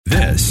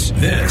This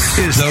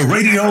is the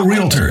Radio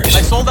Realtors.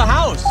 I sold the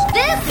house.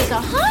 This is a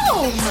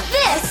home.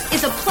 This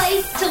is a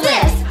place to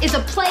live. This is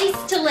a place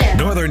to live.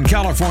 Northern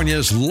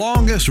California's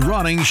longest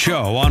running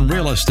show on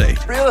real estate.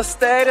 Real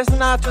estate is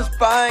not just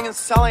buying and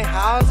selling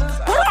houses.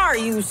 What are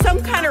you,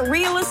 some kind of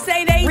real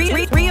estate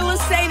agent? Real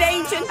estate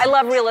agent? I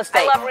love real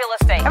estate.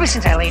 Ever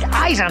since I laid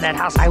eyes on that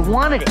house, I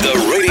wanted it. The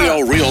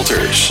Radio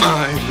Realtors.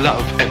 I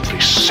love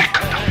every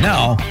second.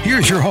 Now,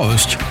 here's your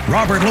host,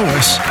 Robert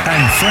Lewis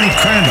and Frank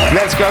Crandall.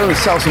 Let's go and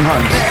sell some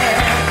homes.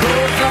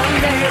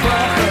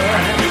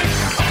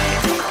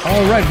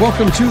 All right,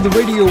 welcome to the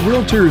Radio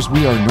Realtors.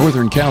 We are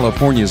Northern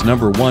California's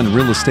 #1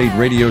 real estate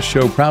radio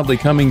show, proudly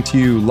coming to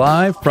you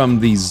live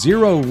from the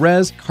Zero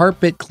Res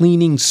Carpet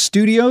Cleaning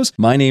Studios.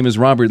 My name is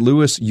Robert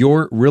Lewis,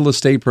 your real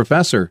estate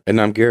professor.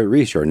 And I'm Garrett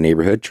Reese, your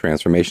neighborhood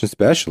transformation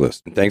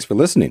specialist. And thanks for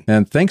listening.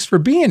 And thanks for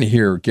being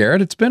here,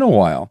 Garrett. It's been a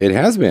while. It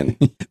has been.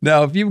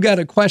 Now, if you've got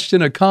a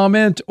question, a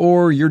comment,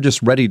 or you're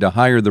just ready to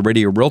hire the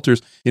Radio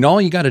Realtors, all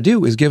you got to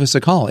do is give us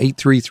a call,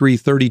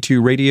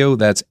 833-32-RADIO.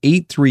 That's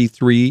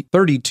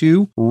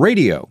 833-32-RADIO.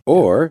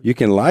 Or you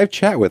can live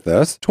chat with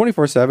us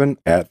 24/7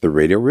 at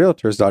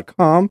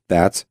theradiorealtors.com.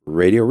 That's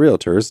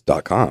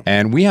radiorealtors.com.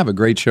 And we have a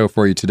great show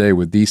for you today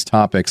with these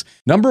topics.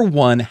 Number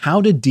one,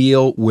 how to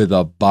deal with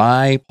a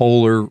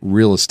bipolar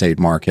real estate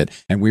market.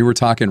 And we were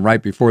talking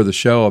right before the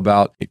show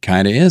about it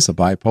kind of is a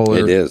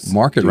bipolar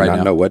market right now. Do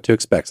not know what to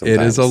expect sometimes.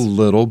 It is a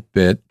little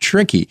bit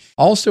tricky.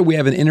 Also, we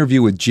have an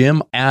interview with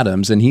Jim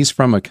Adams, and he's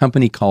from a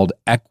company called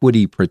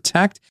Equity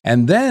Protect.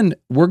 And then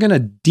we're going to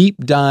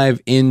deep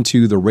dive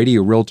into the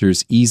Radio Realtors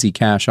Easy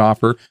Cash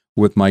offer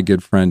with my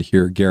good friend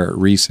here, Garrett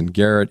Reese. And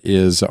Garrett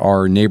is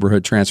our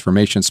neighborhood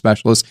transformation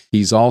specialist.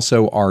 He's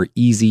also our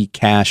Easy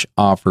Cash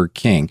offer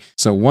king.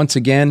 So once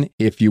again,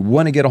 if you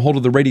want to get a hold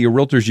of the Radio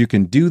Realtors, you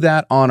can do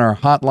that on our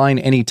hotline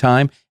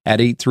anytime at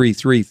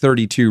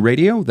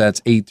 833-32-RADIO.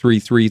 That's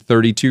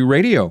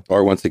 833-32-RADIO.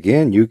 Or once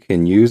again, you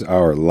can use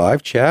our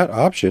live chat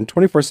option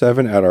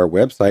 24/7 at our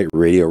website,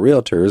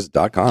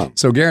 radiorealtors.com.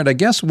 So Garrett, I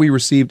guess we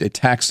received a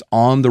text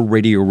on the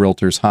Radio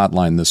Realtors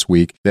hotline this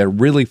week that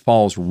really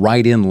falls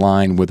right in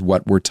line with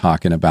what we're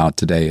talking about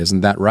today.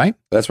 Isn't that right?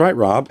 That's right,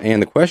 Rob.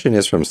 And the question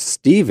is from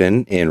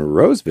Steven in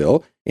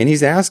Roseville. And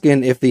he's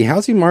asking, if the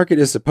housing market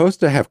is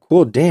supposed to have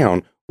cooled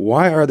down,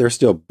 why are there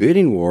still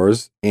bidding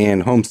wars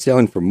and homes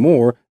selling for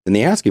more than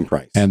the asking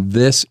price? And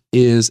this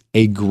is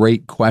a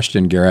great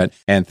question, Garrett.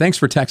 And thanks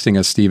for texting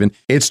us, Stephen.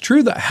 It's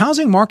true, the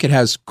housing market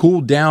has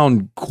cooled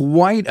down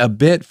quite a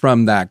bit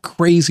from that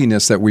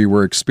craziness that we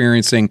were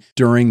experiencing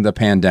during the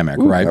pandemic,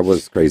 right? That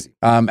was crazy.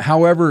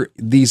 However,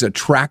 these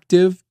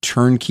attractive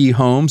turnkey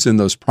homes in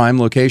those prime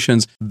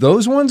locations,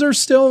 those ones are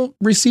still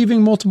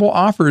receiving multiple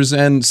offers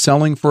and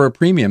selling for a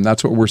premium.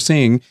 That's what we're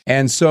seeing.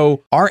 And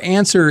so our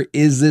answer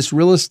is this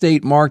real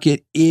estate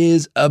market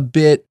is a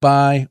bit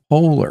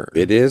bipolar.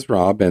 It is,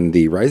 Rob. And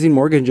the rising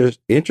mortgage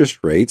interest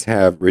rates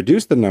have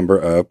reduced the number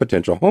of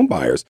potential home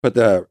buyers. But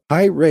the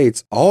high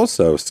rates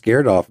also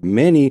scared off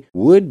many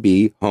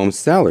would-be home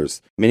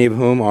sellers, many of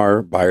whom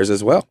are buyers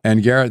as well.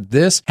 And Garrett,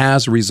 this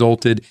has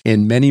resulted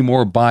in many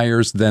more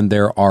buyers than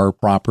there are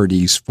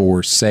properties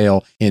for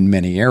sale in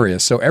many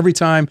areas. So every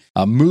time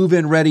a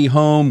move-in ready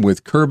home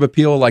with curb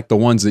appeal like the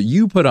ones that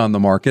you put on the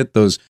market,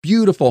 those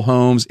beautiful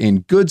homes in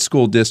good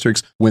school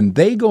districts, when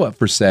they go up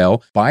for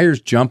sale, buyers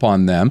jump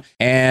on them.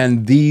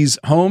 And these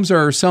homes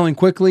are selling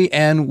quickly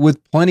and with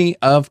plenty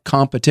of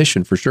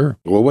competition for sure.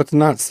 Well, what's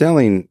not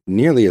selling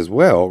nearly as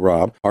well,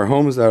 Rob, are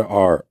homes that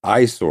are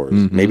eyesores.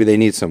 Mm-hmm. Maybe they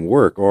need some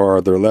work,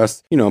 or they're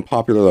less, in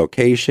popular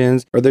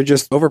locations, or they're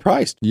just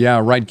overpriced. Yeah,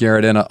 right,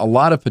 Garrett. And a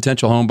lot of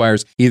potential home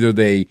buyers, either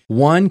they,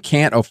 one,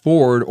 can't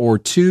afford, or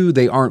two,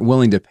 they aren't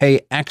willing to pay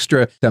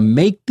extra to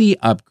make the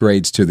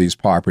upgrades to these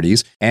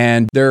properties.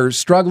 And they're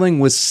struggling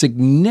with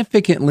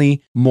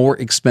significantly more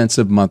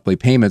expensive monthly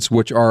payments,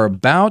 which are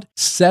about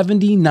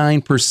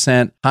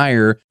 79%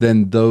 higher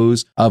than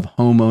those of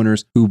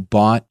homeowners who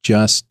bought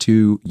just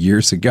 2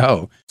 years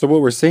ago. So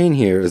what we're saying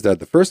here is that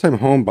the first-time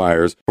home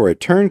buyers for a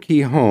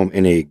turnkey home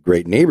in a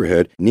great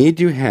neighborhood need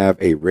to have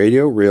a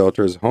Radio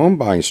Realtors home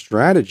buying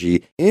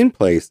strategy in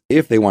place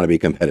if they want to be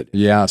competitive.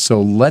 Yeah,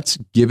 so let's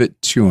give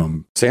it to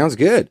them. Sounds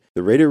good.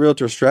 The Radio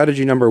Realtor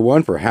strategy number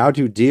one for how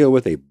to deal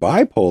with a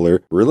bipolar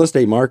real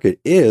estate market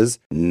is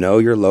know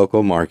your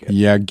local market.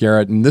 Yeah,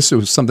 Garrett, and this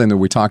was something that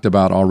we talked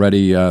about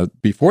already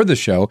before the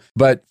show,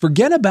 but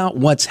forget about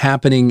what's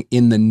happening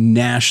in the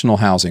national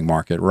housing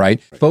market,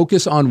 right?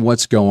 Focus on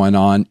what's going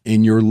on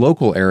in your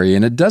local area.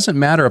 And it doesn't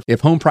matter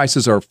if home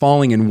prices are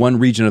falling in one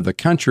region of the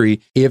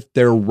country, if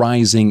they're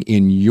rising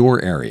in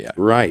your area.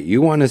 Right.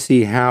 You want to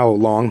see how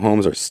long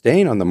homes are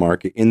staying on the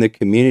market in the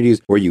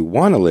communities where you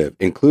want to live,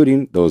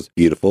 including those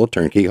beautiful full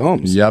turnkey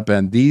homes. Yep,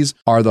 and these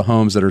are the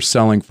homes that are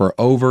selling for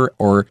over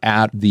or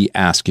at the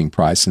asking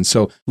price. And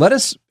so let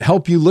us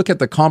help you look at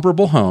the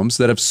comparable homes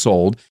that have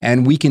sold,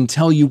 and we can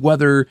tell you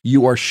whether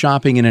you are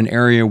shopping in an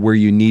area where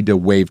you need to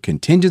waive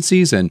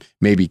contingencies and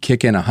maybe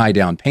kick in a high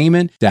down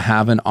payment to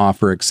have an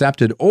offer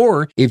accepted,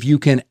 or if you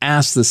can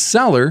ask the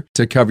seller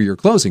to cover your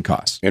closing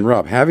costs. And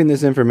Rob, having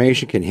this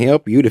information can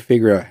help you to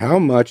figure out how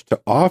much to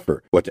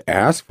offer, what to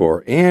ask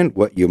for, and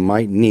what you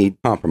might need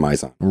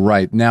compromise on.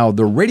 Right. Now,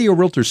 the Radio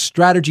Realtor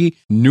strategy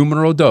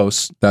numero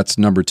dos, that's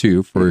number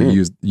 2 for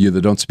you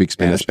that don't speak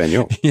Spanish. En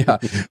español. Yeah.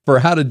 For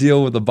how to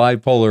deal with the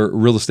bipolar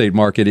real estate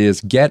market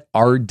is get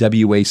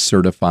RWA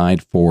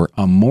certified for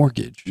a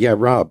mortgage. Yeah,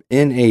 Rob,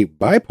 in a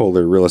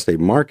bipolar real estate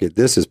market,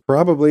 this is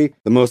probably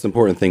the most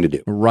important thing to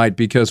do. Right,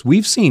 because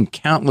we've seen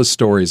countless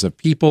stories of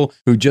people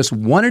who just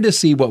wanted to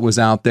see what was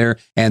out there,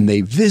 and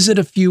they visit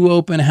a few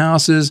open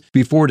houses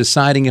before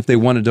deciding if they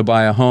wanted to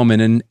buy a home.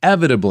 And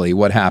inevitably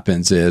what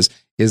happens is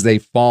they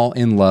fall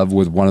in love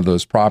with one of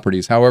those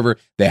properties. However,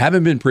 they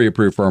haven't been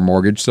pre-approved for a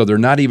mortgage, so they're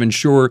not even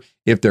sure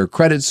if their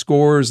credit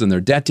scores and their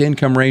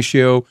debt-to-income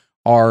ratio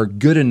are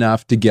good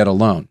enough to get a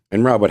loan.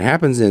 And Rob, what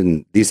happens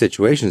in these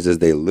situations is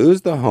they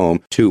lose the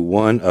home to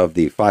one of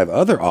the 5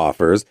 other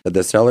offers that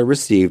the seller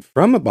received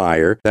from a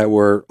buyer that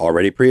were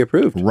already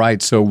pre-approved.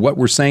 Right. So what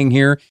we're saying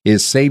here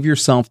is save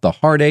yourself the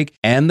heartache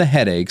and the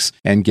headaches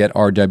and get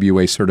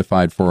RWA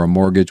certified for a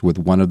mortgage with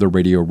one of the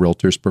Radio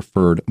Realtor's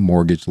preferred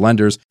mortgage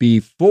lenders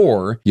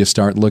before you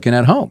start looking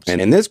at homes.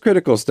 And this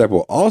critical step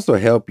will also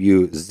help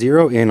you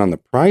zero in on the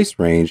price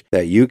range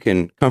that you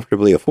can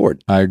comfortably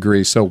afford. I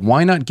agree. So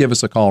why not give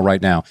us a call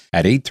right now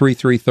at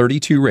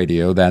 833-32-RADIO.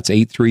 That's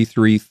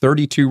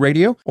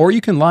 833-32-RADIO. Or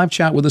you can live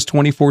chat with us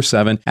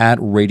 24/7 at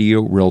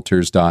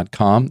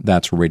radiorealtors.com.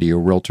 That's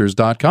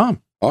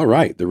radiorealtors.com. All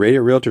right. The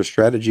Radio Realtor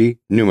strategy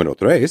numero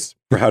 3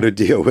 for how to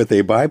deal with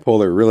a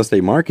bipolar real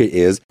estate market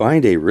is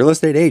find a real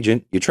estate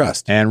agent you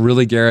trust. And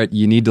really, Garrett,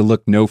 you need to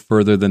look no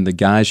further than the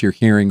guys you're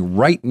hearing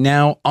right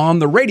now on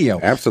the radio.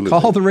 Absolutely.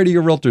 Call the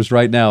Radio Realtors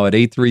right now at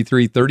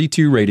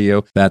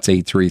 833-32-RADIO. That's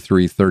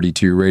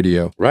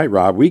 833-32-RADIO. Right,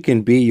 Rob. We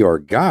can be your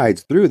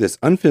guides through this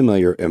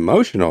unfamiliar,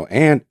 emotional,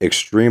 and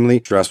extremely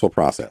stressful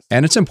process.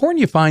 And it's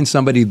important you find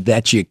somebody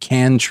that you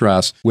can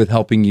trust with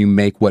helping you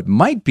make what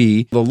might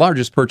be the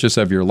largest purchase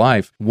of your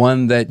life,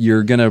 one that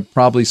you're going to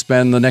probably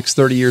spend the next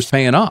 30 years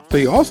paying off. So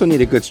you also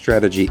need a good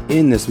strategy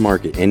in this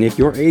market. And if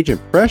your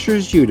agent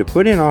pressures you to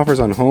put in offers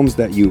on homes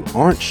that you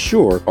aren't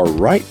sure are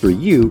right for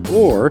you,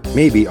 or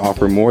maybe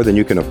offer more than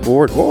you can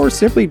afford, or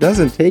simply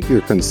doesn't take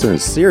your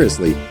concerns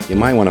seriously, you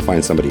might want to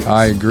find somebody else.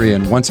 I agree.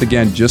 And once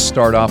again, just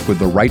start off with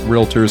the right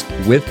realtors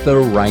with the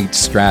right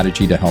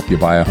strategy to help you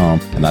buy a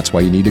home. And that's why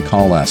you need to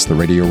call us, the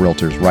Radio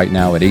Realtors, right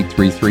now at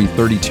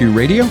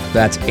 833-32-RADIO.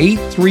 That's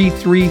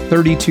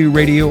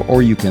 833-32-RADIO.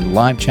 Or you can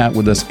live chat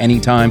with us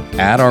anytime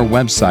at our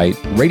website,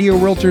 radiorealtors.com.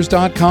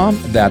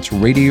 That's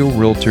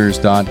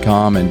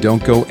radiorealtors.com. And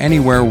don't go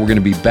anywhere. We're going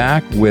to be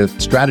back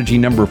with strategy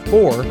number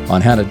 4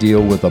 on how to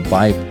deal with a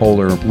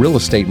bipolar real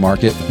estate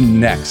market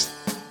next.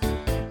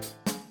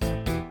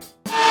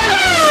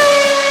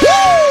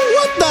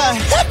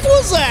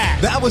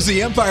 That was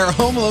the Empire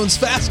Home Loans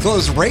Fast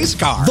Close race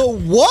car. The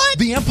what?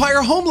 The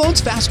Empire Home Loans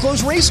Fast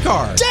Close race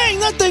car. Dang,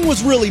 that thing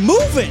was really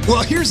moving.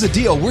 Well, here's the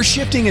deal. We're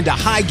shifting into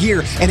high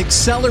gear and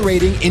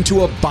accelerating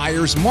into a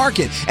buyer's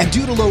market. And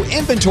due to low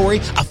inventory,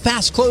 a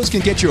fast close can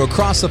get you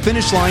across the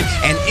finish line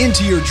and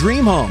into your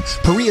dream home.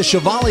 Perea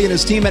Chevalier and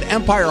his team at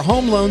Empire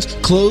Home Loans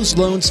close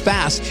loans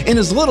fast in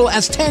as little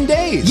as 10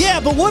 days. Yeah,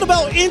 but what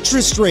about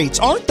interest rates?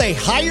 Aren't they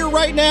higher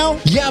right now?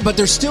 Yeah, but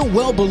they're still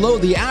well below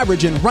the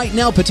average. And right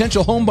now,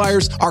 potential home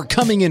buyers are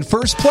coming in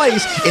first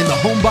place in the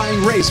home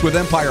buying race with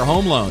Empire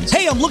Home Loans.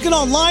 Hey, I'm looking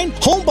online.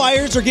 Home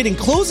buyers are getting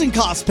closing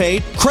costs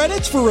paid,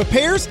 credits for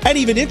repairs, and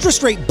even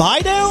interest rate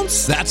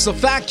buy-downs. That's a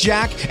fact,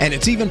 Jack. And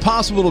it's even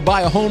possible to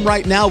buy a home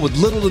right now with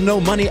little to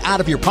no money out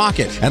of your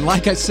pocket. And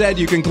like I said,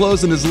 you can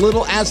close in as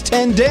little as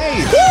 10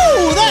 days.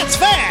 Woo, that's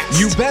fast.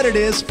 You bet it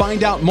is.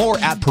 Find out more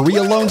at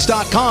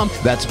PereaLoans.com.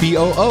 That's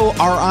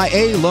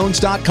POORIA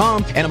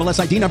Loans.com. And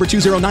MLS ID number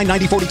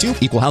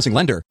 2099042. Equal housing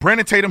lender.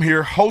 Brandon Tatum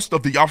here, host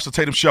of the Officer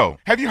Tatum Show.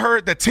 Have you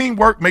heard that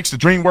teamwork makes the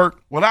dream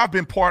work? Well, I've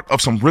been part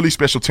of some really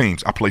special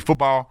teams. I play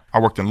football, I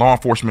worked in law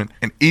enforcement,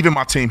 and even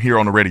my team here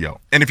on the radio.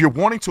 And if you're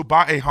wanting to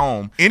buy a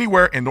home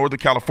anywhere in Northern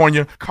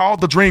California, call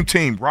the Dream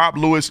Team, Rob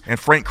Lewis and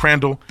Frank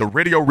Crandall, the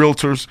Radio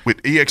Realtors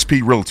with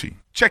eXp Realty.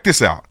 Check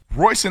this out.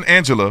 Royce and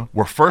Angela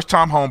were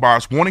first-time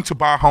homebuyers wanting to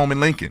buy a home in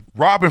Lincoln.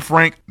 Rob and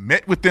Frank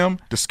met with them,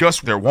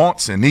 discussed their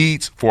wants and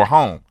needs for a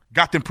home,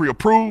 got them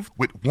pre-approved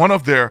with one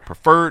of their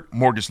preferred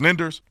mortgage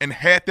lenders, and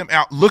had them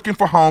out looking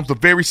for homes the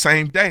very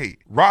same day.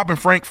 Rob and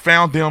Frank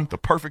found them the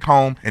perfect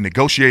home and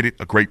negotiated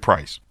a great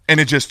price. And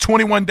in just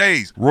 21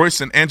 days,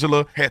 Royce and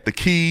Angela had the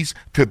keys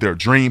to their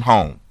dream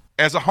home.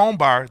 As a home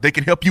buyer, they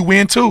can help you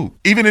win too,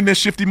 even in this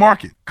shifty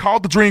market.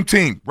 Call the Dream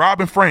Team, Rob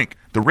and Frank,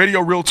 the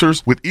radio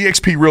realtors with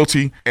eXp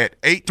Realty at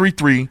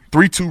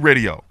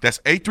 833-32-RADIO. That's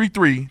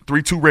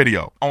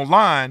 833-32-RADIO.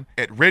 Online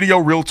at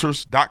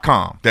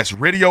radiorealtors.com. That's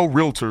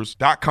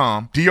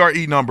radiorealtors.com.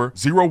 DRE number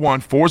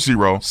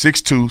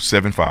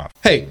 01406275.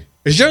 Hey,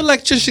 is your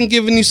electrician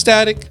giving you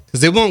static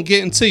because they won't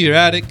get into your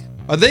attic?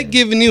 Are they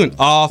giving you an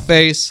awe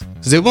face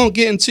because they won't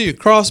get into your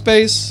crawl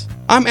space?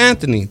 I'm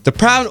Anthony, the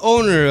proud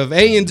owner of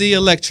A&D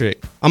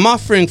Electric. I'm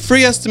offering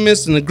free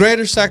estimates in the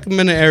greater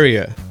Sacramento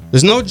area.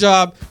 There's no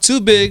job too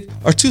big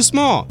or too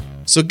small.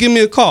 So give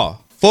me a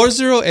call,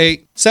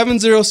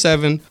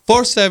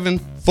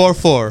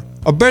 408-707-4744.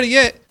 Or better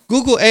yet,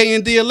 Google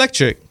A&D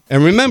Electric.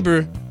 And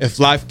remember, if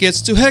life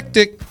gets too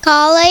hectic,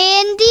 call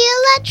A&D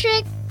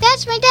Electric.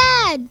 That's my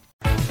dad.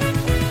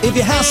 If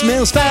your house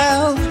smells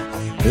foul,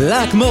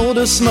 like mold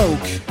or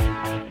smoke,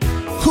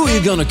 who you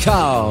gonna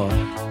call?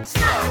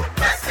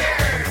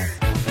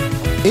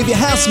 If your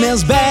house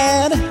smells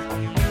bad,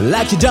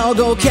 like your dog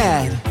or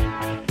cat,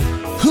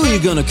 who you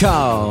gonna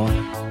call?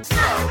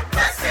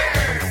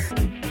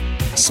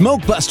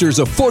 Smoke Busters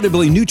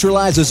affordably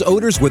neutralizes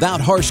odors without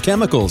harsh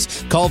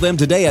chemicals. Call them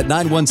today at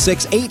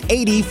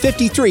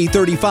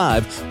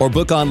 916-880-5335 or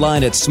book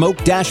online at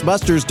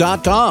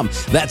smoke-busters.com.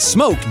 That's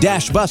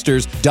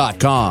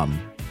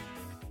smoke-busters.com.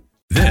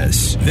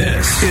 This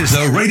is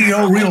the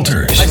Radio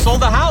Realtors. I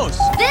sold the house.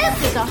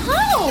 This is a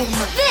home.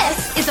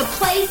 This is a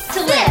place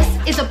to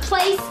live. This is a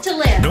place to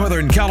live.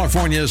 Northern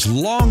California's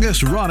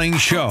longest running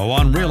show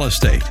on real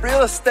estate.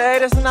 Real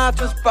estate is not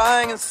just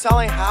buying and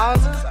selling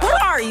houses.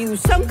 What are you,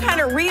 some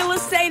kind of real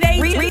estate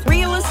agent?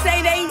 Real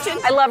estate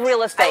agent? I love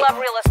real estate.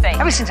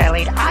 Ever since I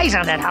laid eyes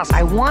on that house,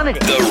 I wanted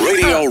it. The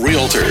Radio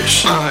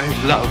Realtors. I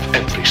love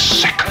every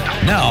second.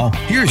 Now,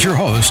 here's your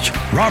host,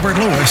 Robert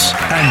Lewis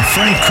and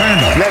Frank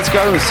Crandall. Let's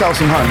go and sell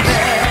some homes.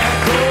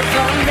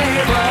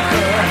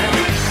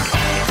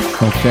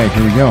 Okay,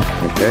 here we go.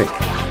 Okay.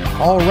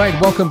 All right,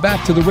 welcome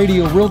back to the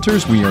Radio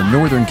Realtors. We are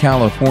Northern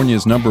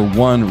California's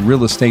 #1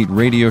 real estate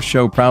radio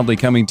show, proudly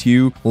coming to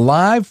you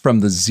live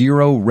from the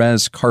Zero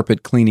Res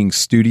Carpet Cleaning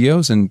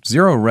Studios. And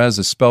Zero Res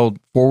is spelled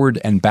forward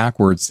and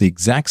backwards the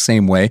exact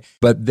same way,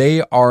 but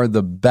they are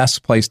the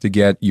best place to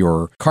get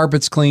your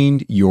carpets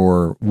cleaned,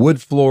 your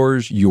wood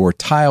floors, your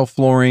tile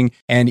flooring,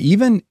 and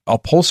even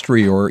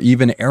upholstery or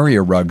even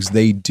area rugs.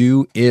 They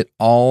do it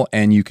all,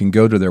 and you can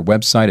go to their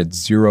website at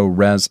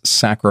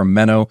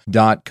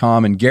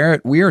zeroresSacramento.com. And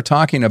Garrett, we are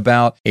talking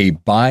about a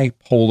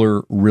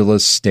bipolar real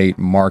estate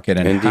market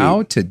and Indeed.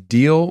 how to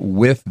deal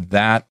with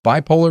that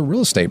bipolar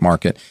real estate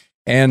market.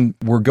 And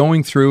we're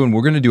going through and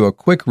we're going to do a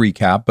quick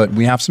recap, but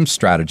we have some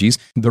strategies.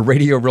 The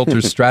Radio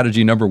Realtors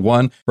strategy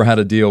 #1 for how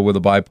to deal with a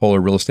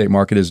bipolar real estate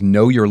market is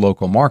know your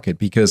local market,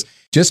 because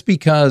just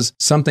because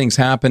something's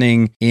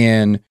happening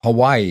in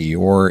Hawaii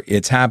or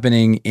it's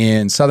happening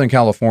in Southern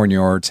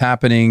California or it's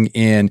happening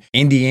in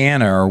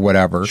Indiana or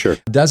whatever,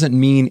 doesn't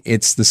mean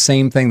it's the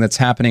same thing that's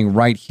happening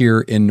right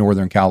here in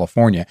Northern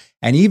California.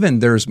 And even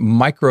there's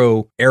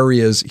micro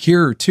areas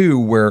here too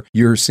where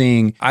you're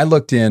seeing, I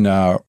looked in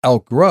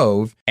Elk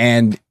Grove,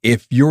 and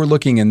if you're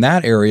looking in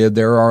that area,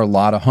 there are a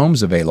lot of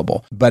homes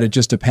available, but it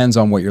just depends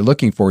on what you're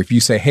looking for. If you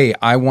say, hey,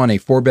 I want a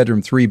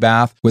 4-bedroom,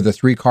 3-bath with a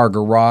 3-car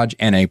garage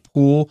and a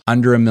pool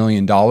under $1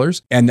 million,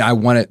 and I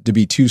want it to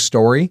be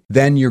 2-story,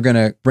 then you're going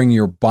to bring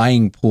your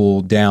buying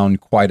pool down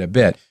quite a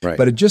bit. Right.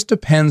 But it just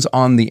depends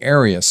on the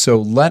area. So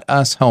let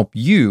us help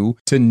you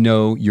to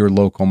know your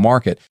local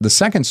market. The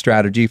second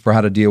strategy for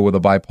how to deal with a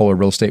bipolar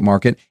real estate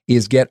market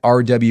is get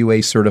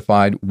RWA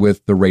certified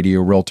with the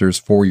Radio Realtors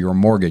for your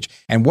mortgage.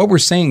 And what we're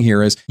saying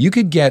here is you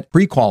could get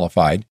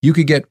pre-qualified, you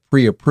could get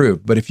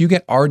pre-approved, but if you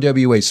get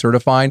RWA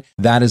certified,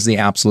 that is the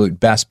absolute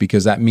best,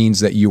 because that means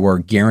that you are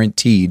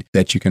guaranteed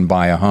that you can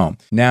buy a home.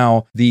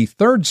 Now, the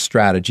third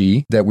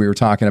strategy that we were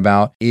talking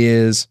about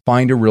is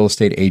find a real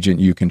estate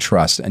agent you can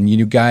trust. And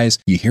you guys,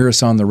 you hear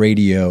us on the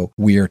radio,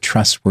 we are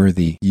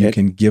trustworthy. You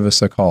can give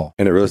us a call.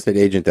 And a real estate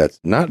agent that's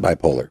not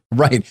bipolar.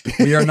 Right.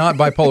 We are not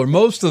bipolar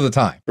most of the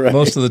time. Right.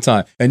 Most of the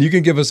time. And you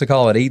can give us a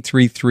call at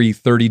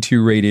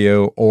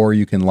 833-32-RADIO, or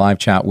you can live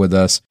chat with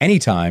us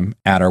anytime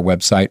at our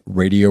website,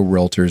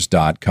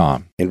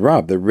 radiorealtors.com. And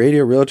Rob, the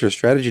Radio Realtor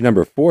strategy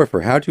 #4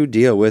 for how to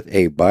deal with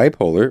a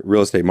bipolar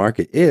real estate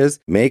market is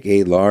make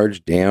a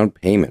large down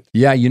payment.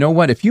 Yeah, you know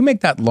what? If you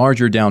make that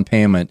larger down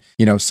payment,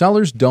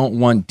 sellers don't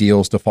want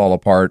deals to fall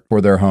apart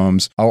for their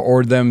homes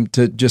or them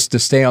to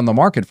stay on the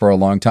market for a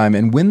long time.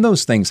 And when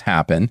those things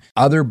happen,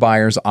 other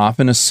buyers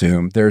often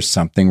assume there's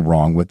something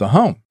wrong with the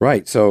home.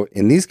 Right. So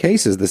in these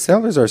cases, the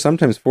sellers are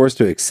sometimes forced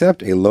to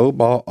accept a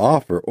lowball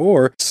offer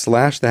or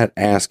slash that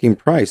asking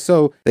price.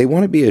 So they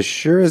want to be as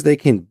sure as they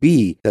can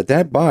be that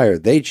that buyer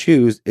they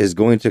choose is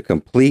going to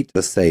complete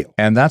the sale.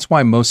 And that's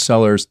why most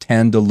sellers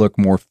tend to look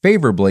more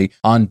favorably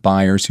on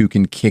buyers who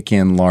can kick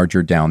in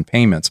larger down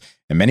payments.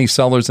 And many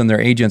sellers and their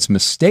agents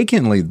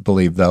mistakenly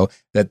believe, though,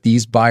 that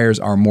these buyers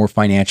are more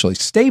financially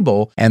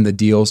stable and the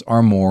deals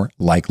are more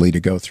likely to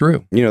go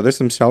through. You know, there's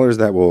some sellers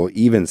that will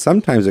even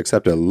sometimes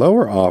accept a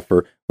lower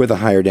offer with a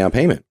higher down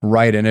payment.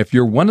 Right. And if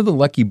you're one of the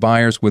lucky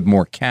buyers with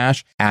more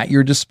cash at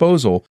your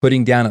disposal,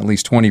 putting down at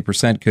least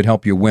 20% could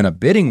help you win a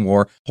bidding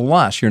war.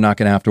 Plus, you're not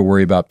going to have to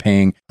worry about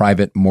paying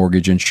private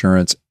mortgage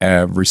insurance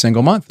every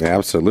single month.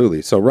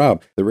 Absolutely. So,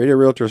 Rob, the Radio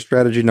Realtor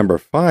strategy number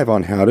 5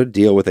 on how to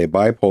deal with a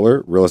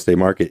bipolar real estate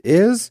market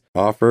is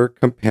offer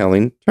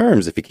compelling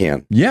terms if you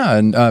can. Yeah.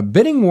 And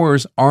bidding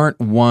wars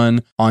aren't won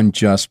on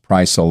just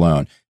price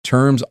alone.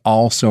 Terms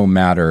also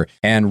matter.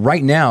 And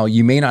right now,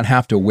 you may not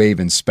have to waive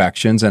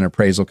inspections and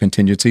appraisal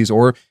contingencies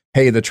or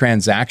pay the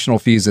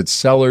transactional fees that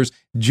sellers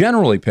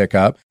generally pick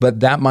up, but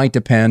that might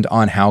depend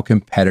on how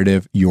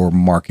competitive your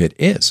market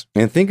is.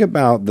 And think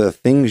about the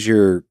things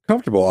you're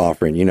comfortable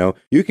offering. You know,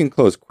 you can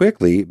close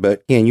quickly,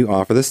 but can you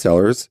offer the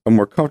sellers a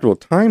more comfortable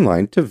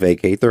timeline to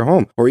vacate their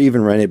home or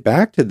even rent it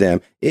back to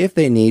them if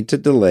they need to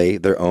delay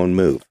their own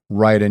move?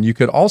 Right. And you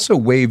could also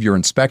waive your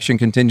inspection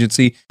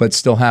contingency, but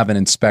still have an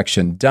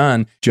inspection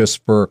done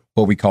just for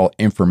what we call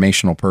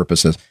informational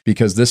purposes,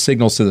 because this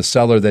signals to the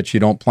seller that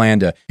you don't plan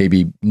to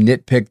maybe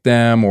nitpick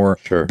them or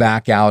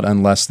back out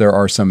unless there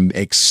are some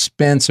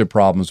expensive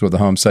problems with the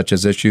home, such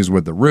as issues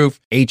with the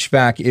roof,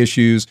 HVAC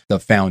issues, the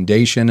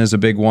foundation is a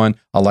big one,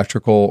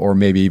 electrical, or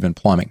maybe even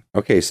plumbing.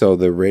 Okay, so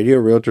the Radio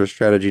Realtor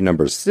strategy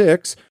number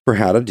 6 for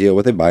how to deal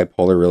with a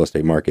bipolar real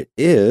estate market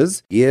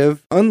is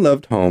give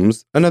unloved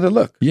homes another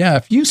look. Yeah,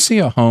 if you see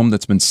a home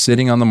that's been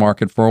sitting on the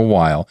market for a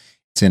while,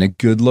 it's in a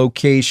good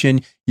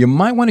location, you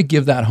might want to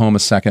give that home a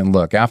second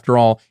look. After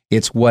all,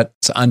 it's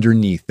what's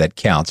underneath that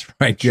counts,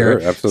 right,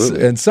 Garrett? Sure,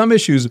 absolutely. And some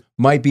issues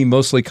might be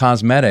mostly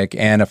cosmetic,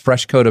 and a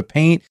fresh coat of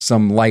paint,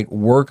 some light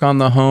work on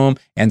the home,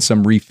 and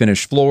some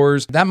refinished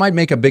floors, that might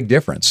make a big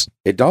difference.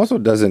 It also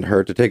doesn't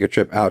hurt to take a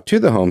trip out to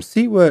the home,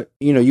 see what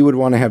you would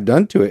want to have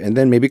done to it, and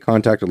then maybe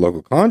contact a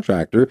local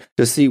contractor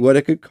to see what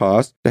it could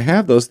cost to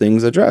have those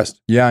things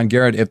addressed. Yeah, and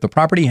Garrett, if the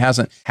property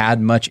hasn't had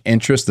much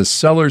interest, the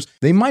sellers,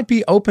 they might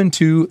be open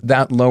to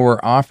that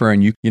lower offer,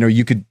 and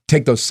you could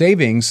take those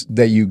savings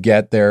that you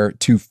get there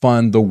to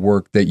fund the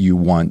work that you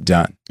want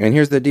done. And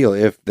here's the deal.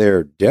 If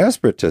they're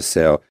desperate to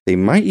sell, they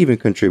might even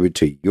contribute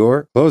to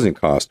your closing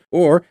cost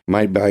or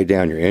might buy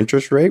down your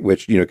interest rate,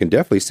 which, can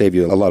definitely save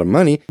you a lot of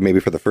money, maybe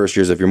for the first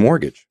years of your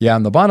mortgage. Yeah.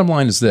 And the bottom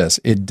line is this.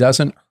 It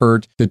doesn't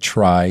hurt to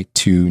try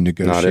to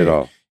negotiate. Not at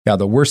all. Yeah,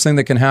 the worst thing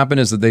that can happen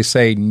is that they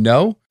say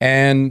no,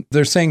 and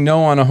they're saying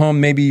no on a home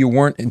maybe you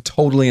weren't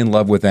totally in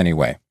love with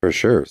anyway. For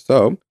sure.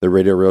 So the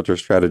Radio Realtor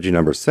strategy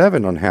number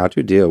 7 on how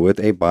to deal with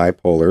a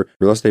bipolar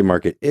real estate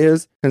market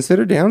is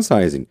consider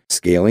downsizing,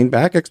 scaling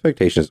back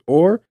expectations,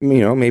 or,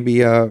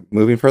 maybe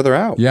moving further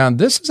out. Yeah, and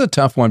this is a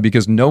tough one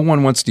because no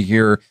one wants to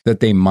hear that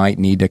they might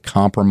need to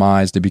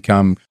compromise to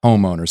become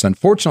homeowners.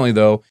 Unfortunately,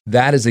 though,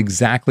 that is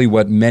exactly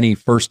what many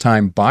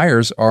first-time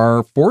buyers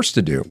are forced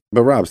to do.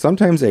 But Rob,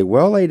 sometimes a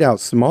well-laid out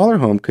smaller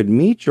home could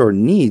meet your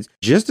needs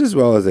just as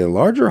well as a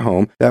larger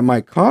home that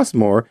might cost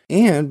more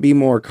and be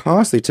more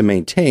costly to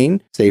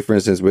maintain, say, for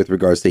instance, with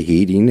regards to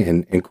heating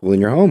and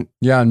cooling your home.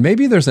 Yeah, and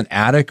maybe there's an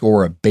attic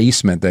or a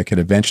basement that could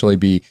eventually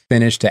be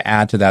finished to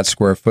add to that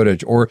square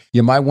footage. Or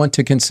you might want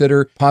to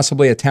consider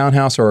possibly a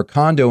townhouse or a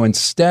condo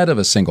instead of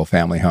a single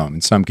family home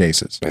in some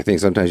cases. I think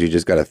sometimes you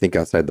just got to think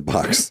outside the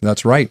box.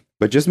 That's right.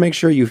 But just make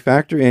sure you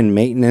factor in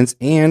maintenance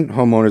and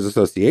homeowners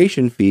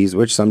association fees,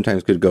 which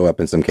sometimes could go up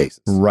in some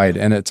cases. Right.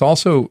 And it's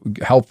also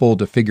helpful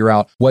to figure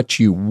out what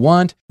you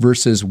want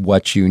versus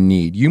what you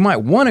need. You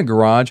might want a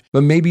garage,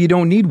 but maybe you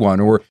don't need one.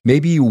 Or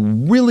maybe you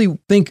really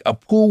think a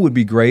pool would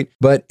be great,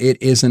 but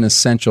it isn't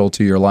essential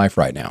to your life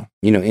right now.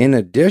 In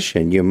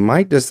addition, you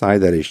might decide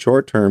that a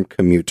short-term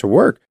commute to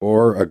work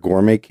or a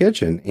gourmet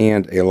kitchen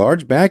and a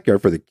large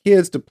backyard for the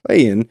kids to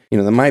play in,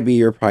 that might be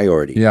your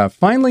priority. Yeah.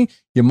 Finally,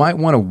 you might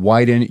want to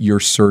widen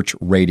your search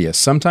radius.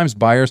 Sometimes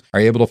buyers are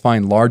able to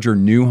find larger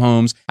new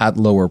homes at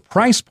lower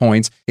price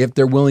points if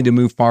they're willing to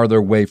move farther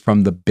away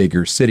from the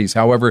bigger cities.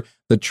 However,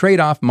 the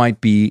trade-off might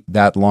be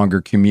that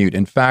longer commute.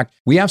 In fact,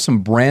 we have some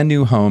brand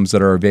new homes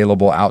that are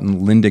available out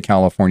in Linda,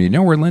 California. You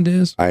know where Linda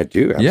is? I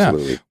do,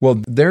 absolutely. Yeah.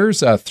 Well,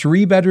 there's a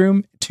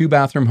 3-bedroom,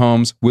 2-bathroom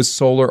homes with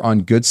solar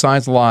on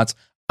good-sized lots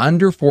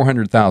under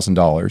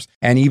 $400,000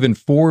 and even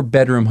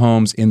 4-bedroom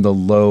homes in the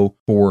low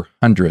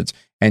 400s.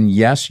 And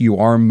yes, you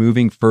are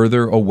moving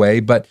further away,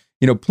 but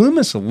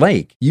Plumas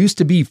Lake used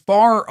to be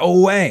far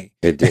away.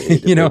 It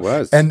did. It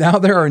was. And now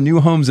there are new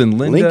homes in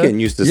Linda. Lincoln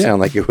used to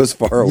sound like it was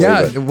far away.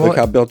 Yeah, but look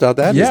how built out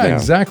that is now. Yeah,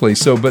 exactly.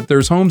 So, but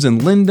there's homes in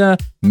Linda,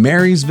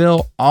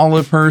 Marysville,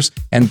 Olivehurst,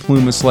 and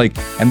Plumas Lake.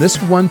 And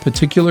this one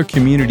particular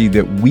community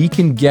that we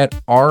can get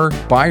our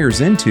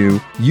buyers into,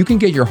 you can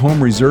get your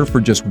home reserved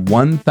for just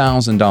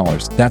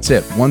 $1,000. That's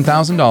it,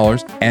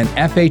 $1,000. And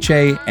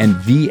FHA and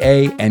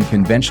VA and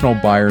conventional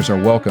buyers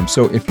are welcome.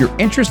 So if you're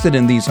interested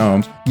in these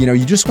homes,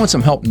 you just want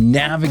some help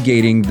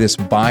navigating this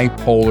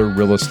bipolar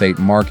real estate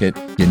market,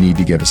 you need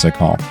to give us a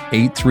call.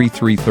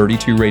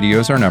 833-32-RADIO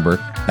is our number.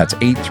 That's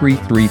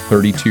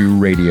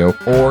 833-32-RADIO.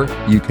 Or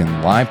you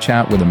can live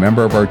chat with a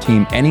member of our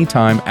team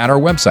anytime at our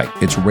website.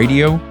 It's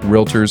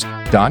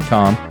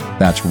RadioRealtors.com.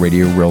 That's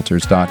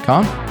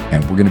RadioRealtors.com.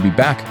 And we're going to be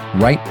back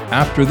right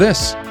after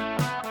this.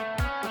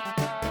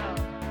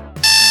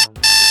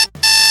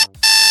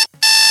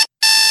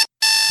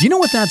 Do you know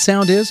what that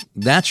sound is?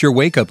 That's your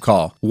wake-up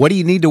call. What do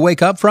you need to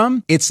wake up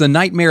from? It's the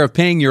nightmare of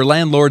paying your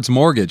landlord's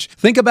mortgage.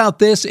 Think about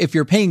this. If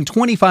you're paying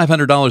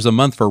 $2,500 a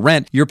month for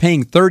rent, you're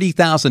paying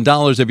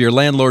 $30,000 of your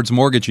landlord's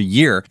mortgage a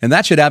year, and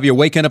that should have you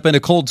waking up in a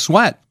cold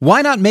sweat.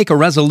 Why not make a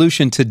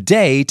resolution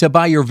today to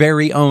buy your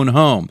very own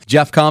home?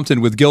 Jeff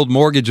Compton with Guild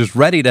Mortgage is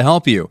ready to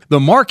help you.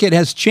 The market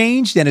has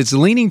changed, and it's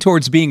leaning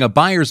towards being a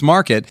buyer's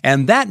market,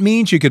 and that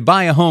means you could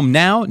buy a home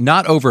now,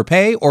 not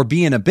overpay, or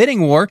be in a bidding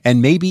war, and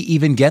maybe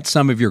even get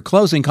some of your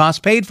closing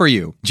costs paid for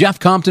you. Jeff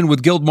Compton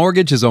with Guild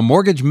Mortgage is a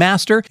mortgage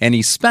master, and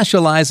he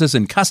specializes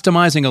in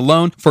customizing a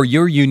loan for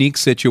your unique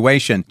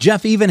situation.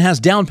 Jeff even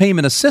has down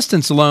payment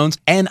assistance loans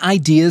and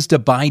ideas to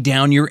buy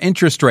down your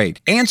interest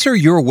rate. Answer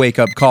your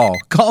wake-up call.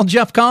 Call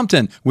Jeff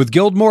Compton with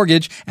Guild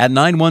Mortgage at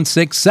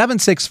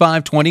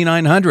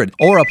 916-765-2900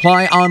 or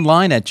apply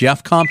online at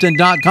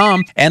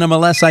jeffcompton.com,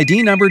 NMLS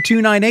ID number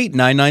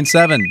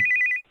 298997.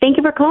 Thank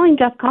you for calling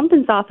Jeff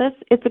Compton's office.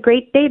 It's a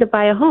great day to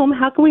buy a home.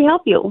 How can we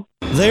help you?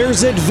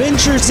 There's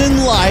adventures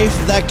in life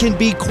that can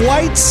be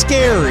quite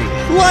scary,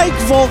 like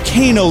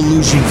volcano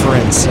luging, for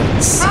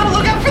instance. Oh,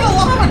 look out for the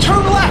lava!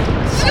 Turn left!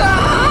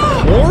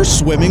 Or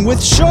swimming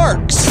with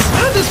sharks.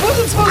 This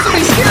wasn't supposed to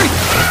be scary!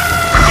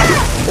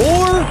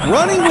 Or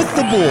running with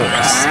the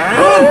bulls.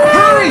 Run!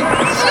 Hurry!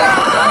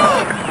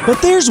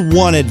 But there's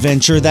one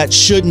adventure that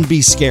shouldn't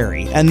be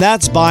scary, and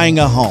that's buying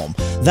a home.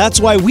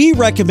 That's why we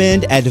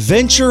recommend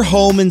Adventure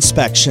Home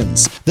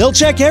Inspections. They'll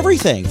check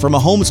everything from a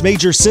home's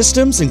major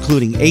systems,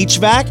 including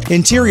HVAC,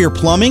 interior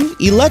plumbing,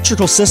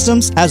 electrical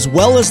systems, as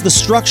well as the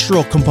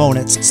structural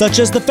components, such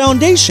as the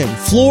foundation,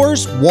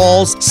 floors,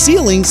 walls,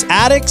 ceilings,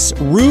 attics,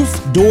 roof,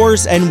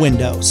 doors, and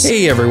windows.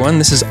 Hey everyone,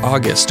 this is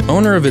August,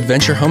 owner of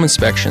Adventure Home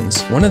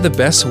Inspections. One of the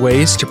best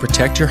ways to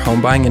protect your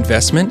home buying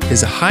investment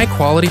is a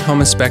high-quality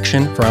home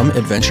inspection from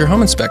Adventure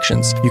Home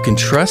Inspections. You can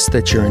trust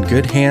that you're in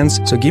good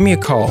hands, so give me a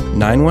call,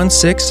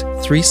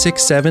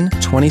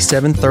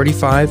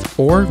 916-367-2735,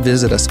 or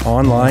visit us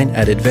online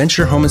at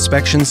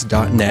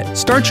adventurehomeinspections.net.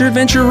 Start your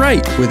adventure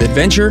right with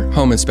Adventure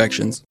Home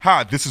Inspections.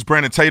 Hi, this is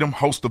Brandon Tatum,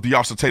 host of The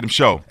Officer Tatum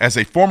Show. As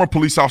a former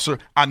police officer,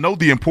 I know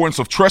the importance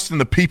of trusting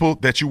the people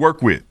that you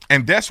work with.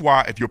 And that's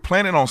why if you're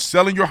planning on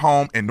selling your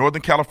home in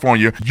Northern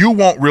California, you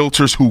want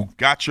realtors who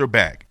got your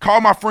back. Call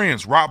my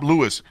friends Rob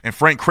Lewis and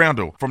Frank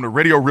Crandall from the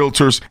Radio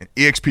Realtors and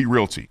eXp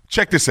Realty.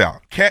 Check this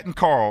out. Kat and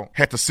Carl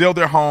had to sell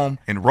their home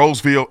in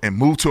Roseville and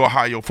move to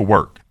Ohio for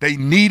work. They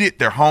needed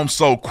their home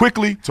sold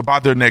quickly to buy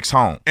their next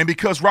home. And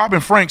because Rob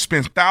and Frank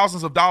spend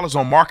thousands of dollars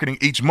on marketing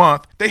each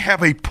month, they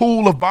have a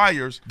pool of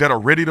buyers that are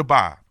ready to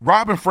buy.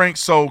 Rob and Frank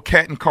sold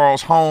Kat and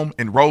Carl's home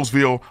in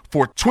Roseville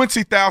for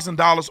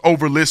 $20,000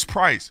 over list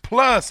price.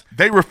 Plus,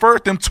 they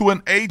referred them to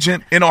an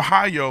agent in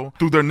Ohio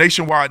through their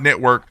nationwide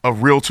network of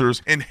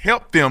realtors and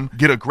helped them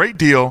get a great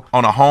deal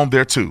on a home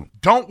there too.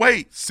 Don't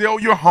wait. Sell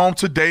your home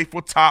today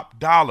for top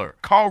dollar.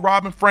 Call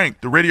Rob and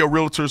Frank, the Radio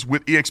Realtors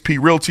with eXp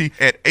Realty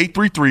at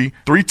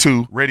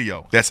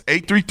 833-32-RADIO. That's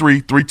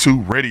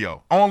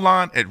 833-32-RADIO.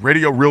 Online at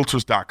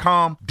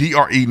radiorealtors.com.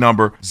 DRE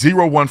number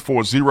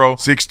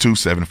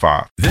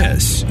 0140-6275.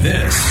 This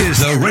is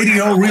the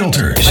Radio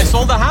Realtors. I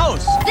sold the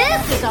house.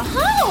 This is a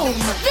home.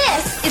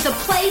 This is a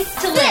place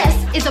to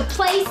live. This is a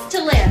place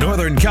to live.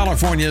 Northern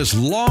California's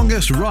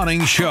longest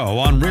running show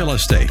on real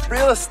estate.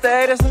 Real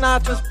estate is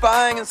not just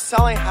buying and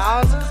selling houses.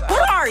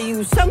 What are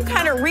you, some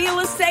kind of real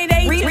estate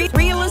agent?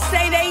 Real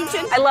estate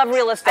agent? I love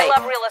real estate.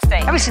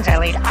 Ever since I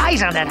laid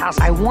eyes on that house,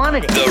 I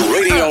wanted it. The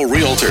Radio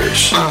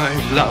Realtors. I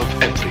love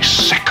every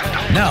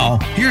second. Now,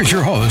 here's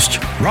your host,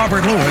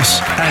 Robert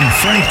Lewis and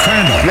Frank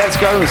Crandall. Let's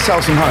go and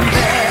sell some homes.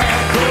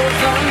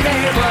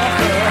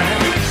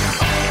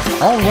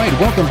 All right,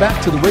 welcome back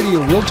to the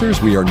Radio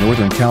Realtors. We are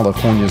Northern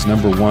California's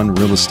 #1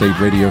 real estate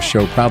radio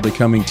show, proudly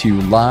coming to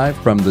you live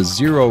from the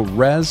Zero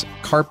Res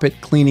Carpet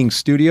Cleaning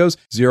Studios.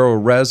 Zero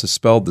Res is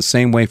spelled the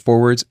same way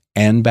forwards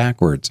and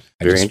backwards.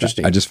 Very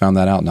interesting. I just found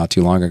that out not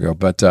too long ago.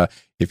 But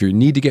if you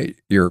need to get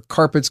your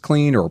carpets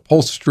cleaned or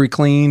upholstery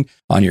cleaned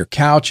on your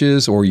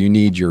couches, or you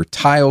need your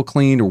tile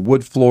cleaned or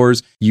wood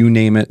floors, you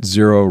name it,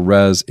 Zero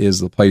Res is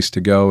the place to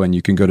go. And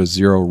you can go to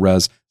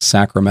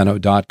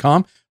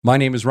zeroresacramento.com. My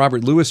name is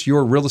Robert Lewis,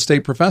 your real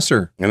estate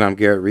professor. And I'm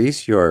Garrett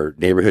Reese, your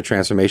neighborhood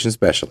transformation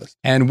specialist.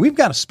 And we've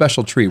got a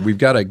special treat. We've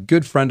got a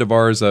good friend of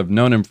ours. I've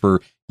known him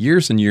for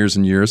years and years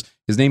and years.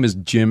 His name is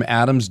Jim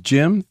Adams.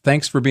 Jim,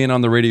 thanks for being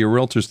on the Radio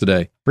Realtors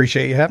today.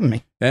 Appreciate you having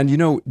me. And you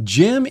know,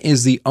 Jim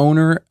is the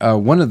owner,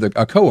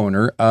 a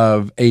co-owner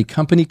of a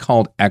company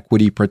called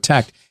Equity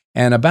Protect.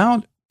 And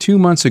about 2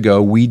 months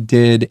ago, we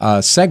did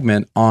a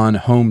segment on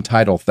home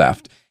title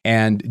theft.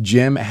 And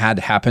Jim had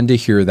happened to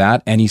hear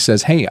that, and he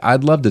says, hey,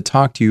 I'd love to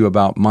talk to you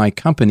about my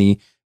company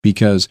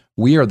because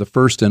we are the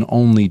first and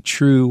only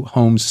true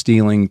home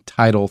stealing,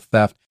 title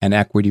theft, and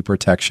equity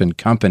protection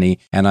company.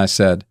 And I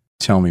said,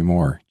 tell me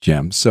more,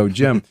 Jim. So,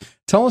 Jim,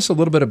 tell us a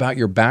little bit about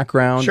your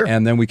background,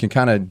 and then we can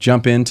kind of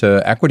jump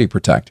into Equity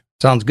Protect.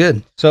 Sounds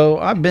good. So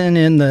I've been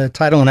in the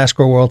title and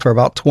escrow world for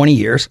about 20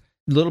 years.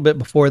 A little bit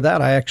before that,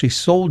 I actually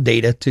sold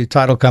data to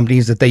title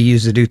companies that they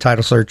use to do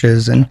title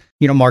searches and,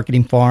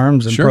 marketing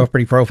farms and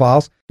property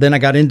profiles. Then I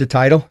got into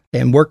title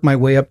and worked my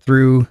way up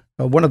through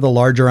one of the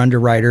larger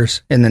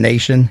underwriters in the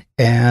nation.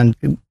 And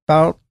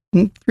about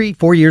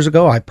 3-4 years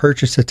ago, I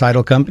purchased a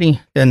title company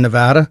in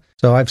Nevada.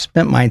 So I've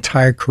spent my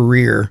entire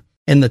career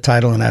in the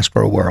title and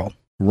escrow world.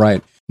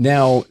 Right.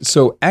 Now,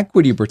 so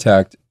Equity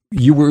Protect,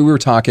 we were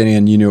talking,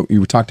 and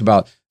you talked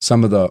about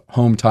some of the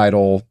home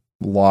title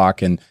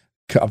lock and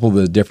a couple of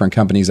the different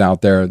companies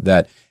out there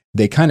that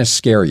they kind of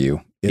scare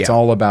you. It's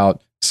all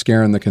about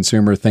scaring the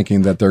consumer,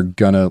 thinking that they're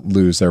going to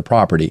lose their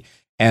property.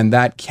 And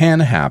that can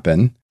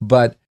happen,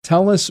 but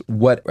tell us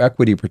what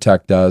Equity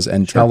Protect does,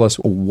 and tell us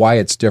why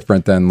it's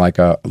different than like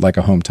a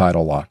home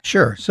title lock.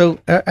 Sure. So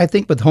I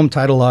think with home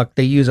title lock,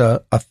 they use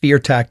a fear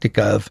tactic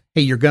of,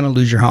 hey, you're going to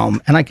lose your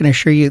home. And I can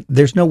assure you,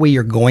 there's no way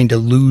you're going to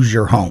lose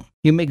your home.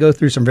 You may go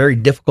through some very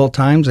difficult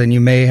times, and you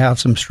may have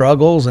some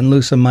struggles and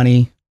lose some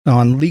money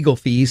on legal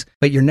fees,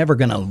 but you're never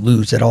going to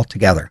lose it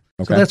altogether.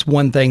 Okay. So that's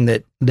one thing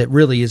that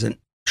really isn't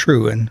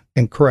true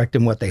and correct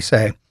in what they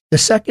say. The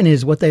second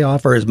is what they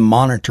offer is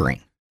monitoring.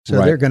 So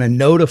they're going to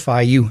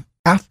notify you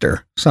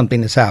after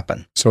something has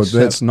happened. So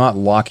it's not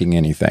locking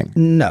anything.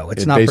 No,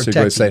 it's not basically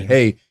protecting. Say,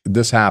 hey,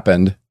 this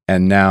happened,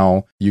 and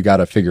now you got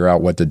to figure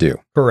out what to do.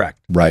 Correct.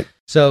 Right.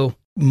 So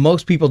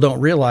most people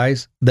don't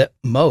realize that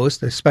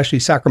most, especially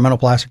Sacramento,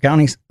 Placer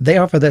counties, they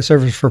offer that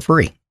service for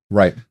free.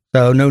 Right.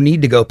 So no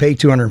need to go pay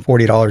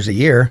 $240 a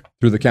year.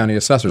 Through the county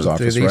assessor's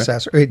office, through the right?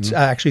 Assessor. It's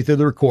actually through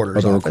the recorder's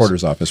office. Or the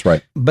recorder's office,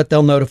 right. But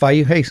they'll notify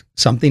you, hey,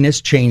 something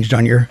has changed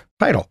on your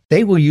title.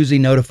 They will usually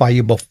notify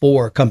you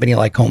before a company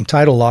like Home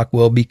Title Lock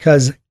will,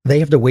 because they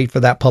have to wait for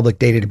that public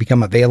data to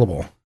become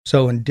available.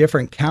 So in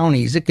different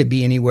counties, it could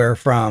be anywhere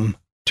from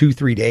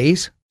 2-3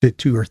 days to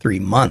 2 or 3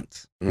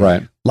 months.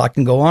 Right. A lot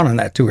can go on in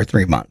that 2 or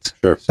 3 months.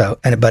 Sure. So,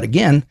 but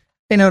again,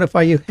 they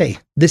notify you, hey,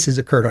 this has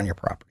occurred on your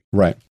property.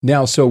 Right.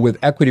 Now, so with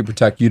Equity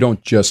Protect, you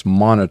don't just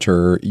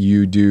monitor,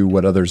 you do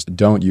what others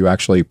don't. You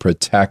actually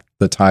protect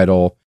the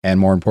title and,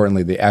 more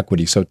importantly, the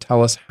equity. So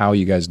tell us how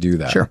you guys do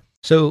that. Sure.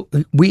 So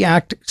we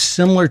act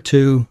similar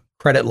to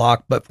credit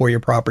lock, but for your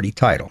property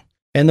title.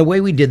 And the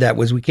way we did that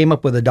was we came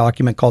up with a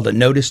document called a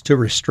notice to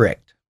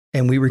restrict.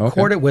 And we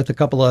record it with a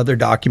couple of other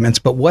documents.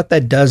 But what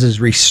that does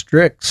is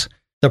restricts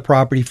the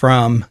property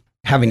from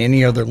having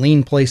any other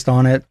lien placed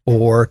on it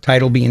or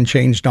title being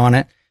changed on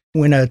it.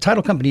 When a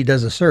title company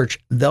does a search,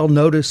 they'll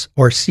notice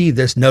or see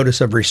this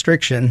notice of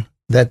restriction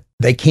that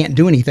they can't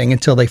do anything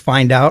until they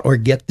find out or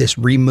get this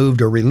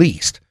removed or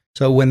released.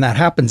 So when that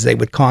happens, they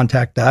would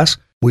contact us.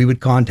 We would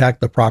contact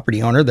the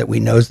property owner that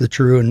we know is the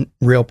true and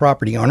real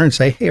property owner and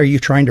say, hey, are you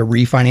trying to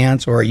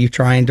refinance or are you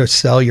trying to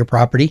sell your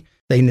property?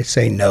 They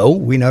say no.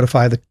 We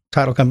notify the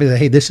title company that,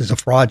 hey, this is a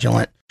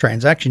fraudulent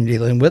transaction you're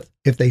dealing with.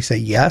 If they say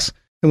yes,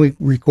 then we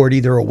record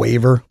either a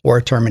waiver or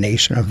a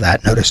termination of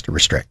that notice to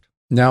restrict.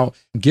 Now,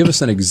 give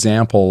us an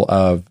example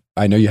of,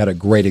 I know you had a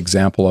great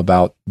example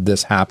about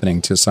this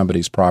happening to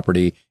somebody's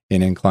property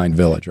in Incline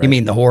Village, right? You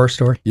mean the horror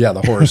story? Yeah,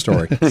 the horror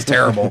story. It's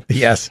terrible.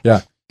 Yes.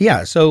 Yeah.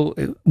 Yeah. So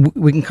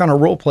we can kind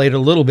of role play it a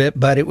little bit,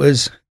 but it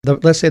was,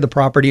 let's say the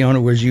property owner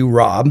was you,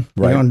 Rob.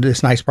 Right. You owned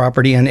this nice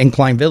property in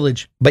Incline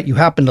Village, but you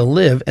happen to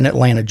live in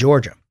Atlanta,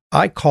 Georgia.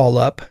 I call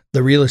up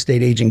the real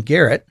estate agent,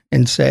 Garrett,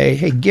 and say,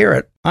 hey,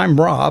 Garrett, I'm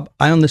Rob.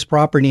 I own this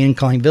property in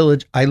Incline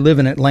Village. I live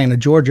in Atlanta,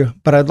 Georgia,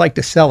 but I'd like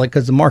to sell it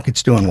because the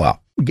market's doing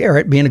well.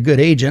 Garrett, being a good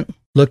agent,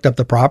 looked up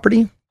the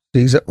property,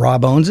 sees that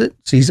Rob owns it,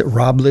 sees that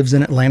Rob lives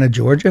in Atlanta,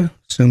 Georgia,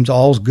 assumes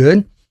all's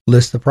good,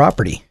 lists the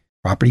property.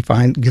 Property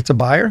gets a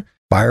buyer.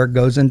 Buyer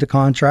goes into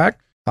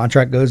contract.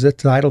 Contract goes to the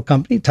title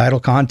company.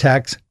 Title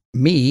contacts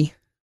me,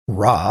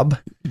 Rob,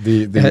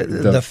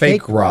 the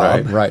fake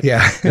Rob. Right.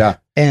 Yeah. Yeah.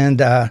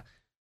 And,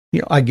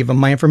 I give them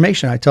my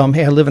information. I tell them,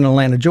 hey, I live in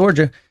Atlanta,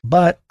 Georgia,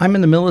 but I'm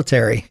in the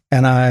military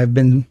and I've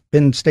been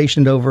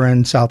stationed over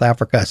in South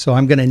Africa. So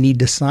I'm going to need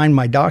to sign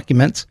my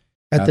documents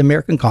at the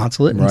American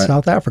consulate in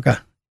South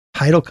Africa.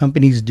 Title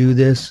companies do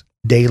this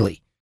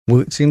daily.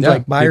 It seems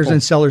like buyers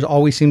and sellers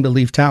always seem to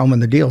leave town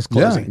when the deal's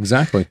closing. Yeah,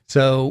 exactly.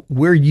 So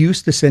we're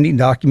used to sending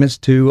documents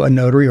to a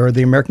notary or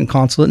the American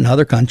consulate in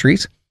other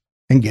countries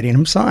and getting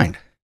them signed.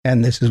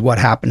 And this is what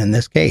happened in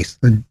this case.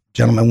 The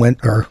gentleman went,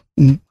 or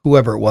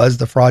whoever it was,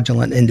 the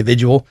fraudulent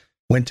individual,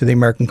 went to the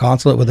American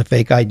consulate with a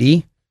fake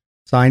ID,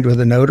 signed with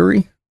a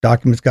notary,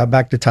 documents got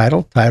back to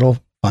title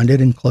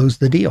funded and closed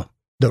the deal.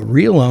 The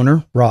real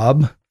owner,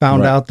 Rob,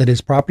 found out that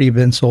his property had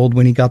been sold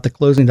when he got the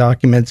closing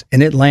documents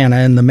in Atlanta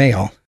in the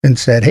mail and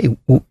said, hey,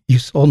 you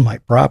sold my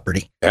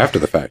property. After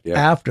the fact, yeah.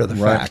 After the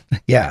fact,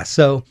 yeah.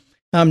 So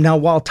now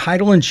while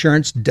title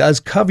insurance does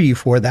cover you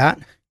for that,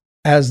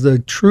 as the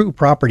true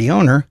property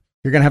owner,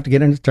 You're going to have to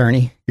get an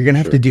attorney. You're going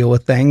to have to deal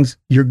with things.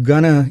 You're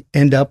going to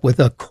end up with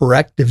a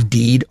corrective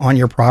deed on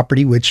your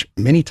property, which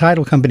many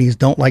title companies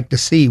don't like to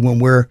see when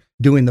we're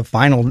doing the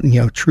final,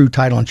 true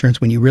title insurance.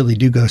 When you really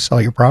do go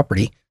sell your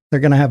property, they're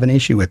going to have an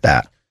issue with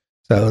that.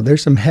 So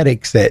there's some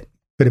headaches that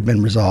could have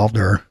been resolved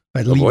or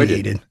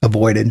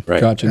avoided.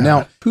 Right. Gotcha.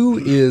 Now, who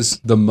is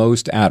the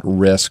most at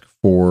risk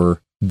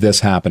for this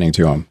happening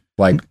to him?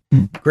 Like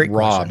Great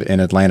Rob question. in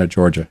Atlanta,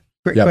 Georgia.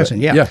 Great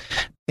question. Yeah.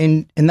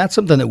 And that's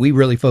something that we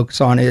really focus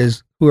on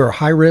is who are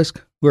high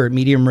risk, who are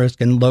medium risk,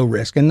 and low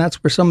risk. And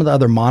that's where some of the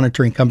other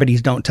monitoring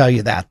companies don't tell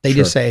you that. They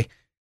just say,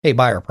 hey,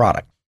 buy our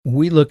product.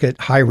 We look at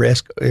high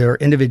risk or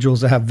individuals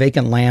that have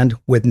vacant land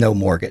with no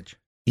mortgage.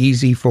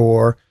 Easy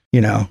for,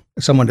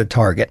 someone to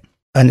target.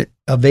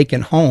 A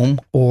vacant home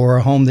or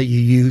a home that you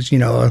use,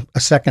 a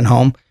second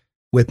home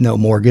with no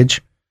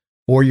mortgage,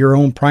 or your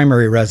own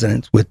primary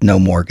residence with no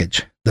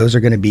mortgage. Those are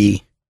going to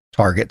be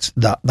targets,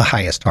 the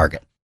highest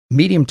target.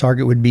 Medium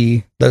target would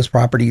be those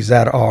properties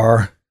that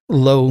are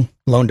low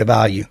loan to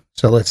value.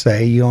 So let's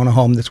say you own a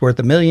home that's worth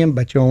 $1 million,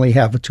 but you only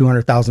have a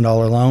 $200,000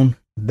 loan.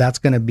 That's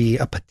going to be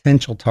a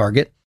potential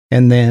target.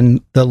 And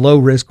then the low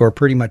risk or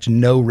pretty much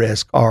no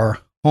risk are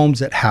homes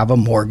that have a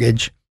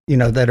mortgage,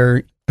 that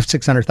are a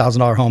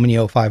 $600,000 home and you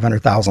owe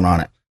 $500,000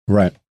 on it.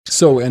 Right.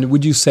 So, and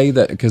would you say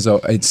that, because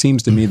it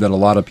seems to me that a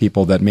lot of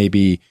people that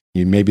maybe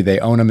they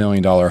own $1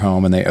 million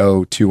home and they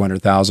owe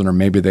 $200,000, or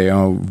maybe they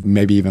owe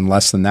maybe even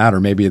less than that, or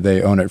maybe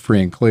they own it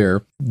free and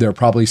clear. They're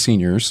probably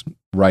seniors,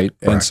 right?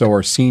 Correct. And so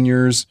are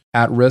seniors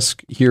at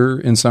risk here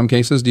in some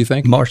cases, do you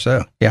think? More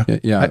so. Yeah.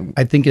 Yeah.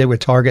 I think they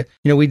would target,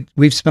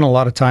 we've spent a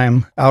lot of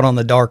time out on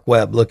the dark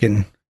web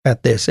looking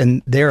at this,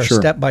 and there are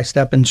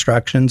step-by-step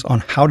instructions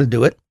on how to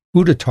do it,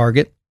 who to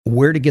target,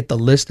 where to get the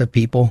list of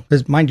people.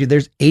 Because mind you,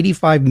 there's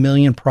 85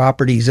 million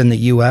properties in the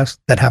U.S.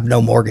 that have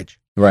no mortgage.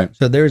 Right.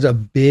 So there's a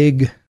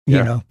big,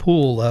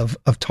 pool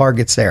of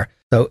targets there.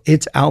 So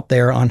it's out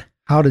there on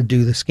how to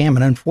do the scam.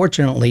 And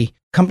unfortunately,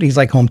 companies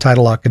like Home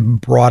Title Lock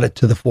have brought it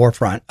to the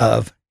forefront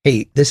of,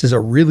 hey, this is a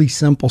really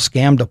simple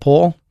scam to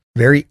pull,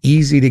 very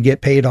easy to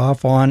get paid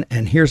off on,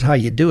 and here's how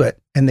you do it.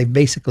 And they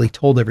basically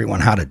told everyone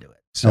how to do it.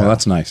 So,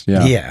 that's nice.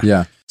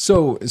 Yeah.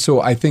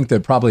 So I think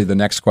that probably the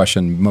next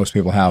question most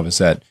people have is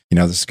that, this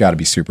has got to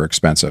be super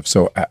expensive.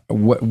 So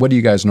what do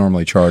you guys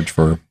normally charge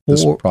for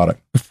this product?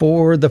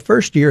 For the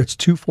first year, it's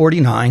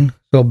 $249.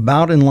 So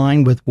about in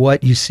line with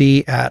what you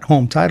see at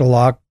Home Title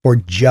Lock for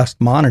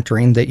just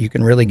monitoring that you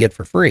can really get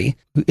for free.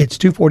 It's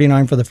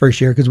 $249 for the first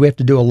year because we have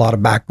to do a lot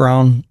of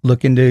background,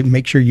 looking to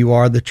make sure you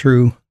are the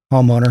true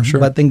homeowner.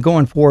 Sure. But then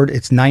going forward,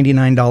 it's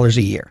 $99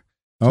 a year.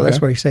 So that's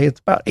where you say it's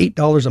about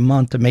 $8 a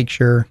month to make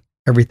sure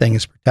everything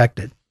is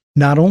protected.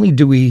 Not only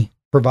do we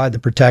provide the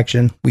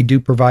protection, we do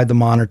provide the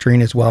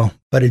monitoring as well,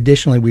 but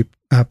additionally, we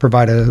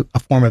provide a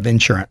form of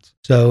insurance.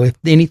 So if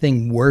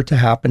anything were to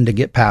happen to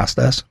get past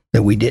us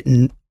that we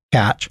didn't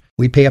catch,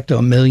 we pay up to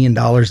 $1 million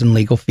in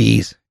legal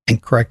fees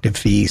and corrective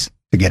fees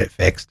to get it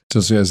fixed. So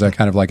is that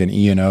kind of like an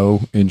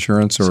E&O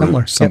insurance or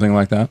Similar, something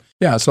like that?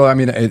 Yeah. So, I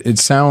mean, it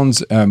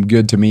sounds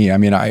good to me. I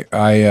mean,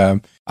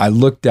 I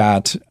looked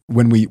at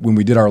when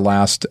we did our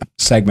last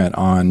segment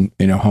on,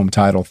 home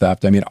title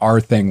theft. I mean, our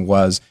thing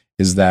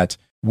is that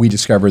we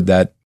discovered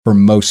that for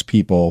most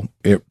people,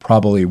 it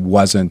probably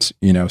wasn't,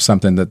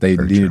 something that they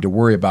needed to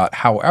worry about.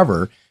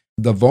 However,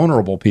 the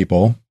vulnerable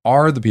people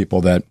are the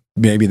people that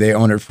maybe they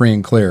own it free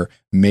and clear.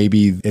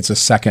 Maybe it's a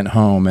second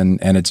home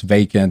and it's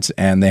vacant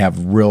and they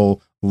have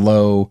real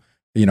low,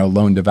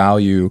 loan to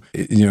value,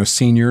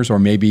 seniors, or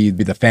maybe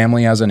the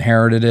family has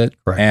inherited it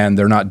and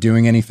they're not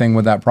doing anything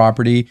with that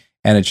property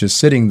and it's just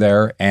sitting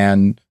there.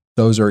 And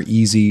those are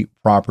easy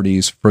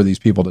properties for these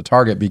people to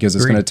target because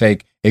it's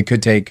it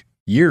could take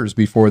years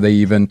before they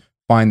even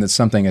find that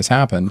something has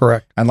happened.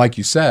 Correct. And like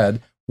you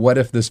said, what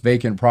if this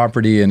vacant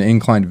property in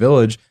Incline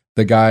Village,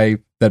 the guy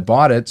that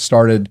bought it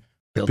started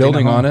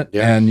building on it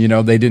and,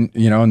 they didn't,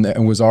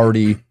 and was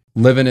already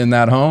living in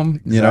that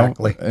home,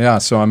 Exactly. Yeah.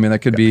 So, I mean, that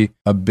could be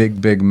a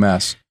big, big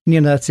mess.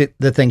 That's it.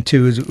 The thing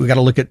too, is we got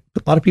to look at,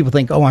 a lot of people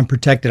think, oh, I'm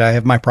protected. I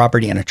have my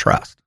property in a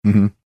trust.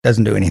 Mm-hmm.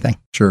 Doesn't do anything.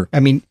 Sure. I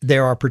mean,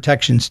 there are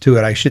protections to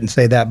it. I shouldn't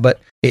say that,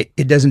 but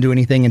it doesn't do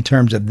anything in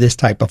terms of this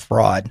type of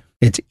fraud.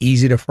 It's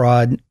easy to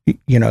fraud,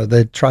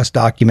 the trust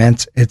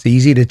documents. It's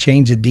easy to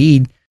change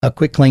a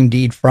quitclaim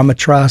deed from a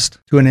trust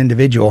to an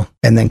individual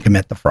and then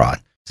commit the fraud.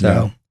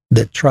 So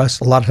the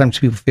trust, a lot of times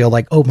people feel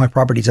like, oh, my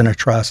property's in a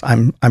trust.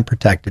 I'm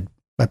protected,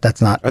 but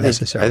that's not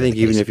necessarily I think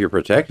even if you're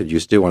protected,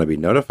 you still want to be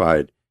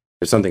notified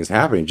if something's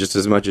happening, just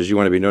as much as you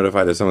want to be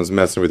notified if someone's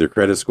messing with your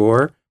credit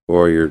score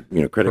or your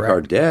credit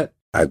card debt.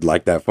 I'd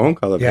like that phone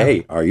call of,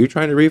 hey, are you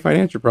trying to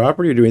refinance your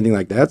property or do anything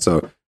like that?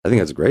 So I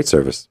think that's a great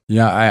service.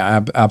 Yeah,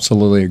 I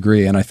absolutely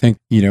agree. And I think,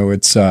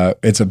 it's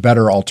a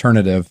better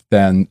alternative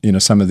than,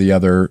 some of the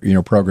other,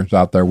 programs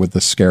out there with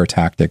the scare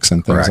tactics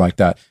and things like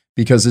that,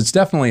 because it's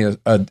definitely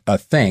a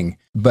thing.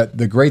 But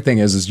the great thing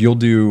is you'll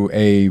do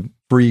a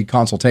free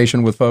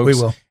consultation with folks.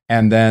 We will.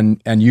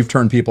 And you've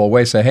turned people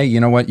away, say, hey, you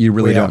know what? You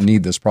really don't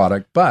need this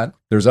product. But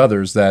there's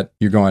others that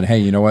you're going, hey,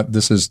 you know what?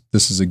 This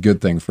is a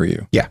good thing for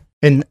you. Yeah.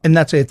 And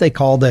that's if they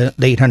call the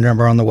 800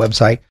 number on the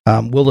website,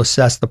 we'll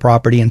assess the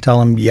property and tell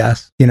them,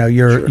 yes,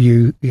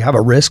 you have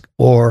a risk,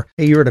 or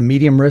hey, you're at a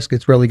medium risk.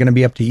 It's really going to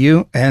be up to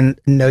you. And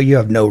no, you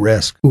have no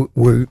risk.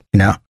 We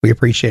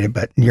appreciate it,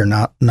 but you're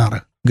not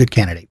a good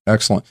candidate.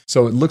 Excellent.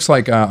 So it looks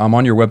like I'm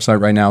on your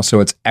website right now. So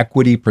it's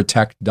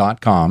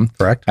equityprotect.com.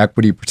 Correct.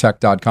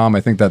 Equityprotect.com.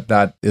 I think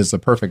that is the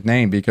perfect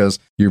name because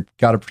you've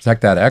got to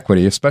protect that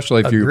equity,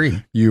 especially if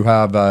you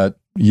have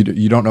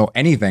you don't know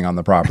anything on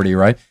the property,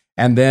 right?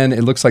 And then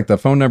it looks like the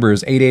phone number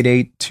is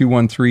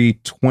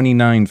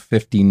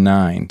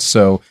 888-213-2959.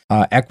 So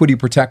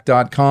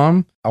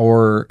equityprotect.com,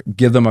 or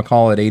give them a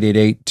call at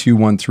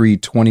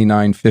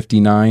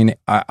 888-213-2959.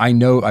 I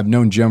know I've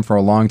known Jim for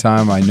a long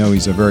time. I know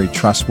he's a very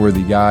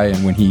trustworthy guy.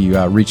 And when he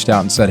reached out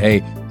and said,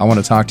 hey, I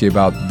want to talk to you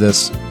about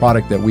this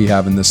product that we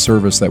have and this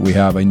service that we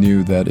have, I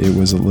knew that it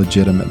was a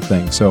legitimate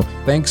thing. So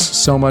thanks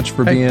so much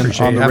for being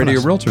on the Radio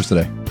Realtors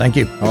today. Thank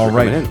you. All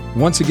right.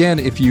 Once again,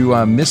 if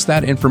you missed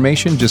that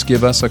information, just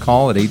give us a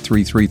call at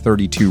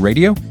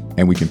 833-32-RADIO.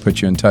 And we can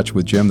put you in touch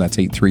with Jim. That's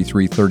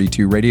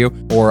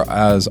 833-32-RADIO. Or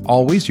as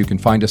always, you can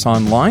find us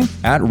online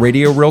at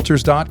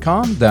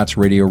RadioRealtors.com. That's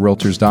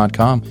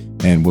RadioRealtors.com.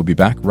 And we'll be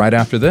back right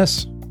after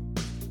this.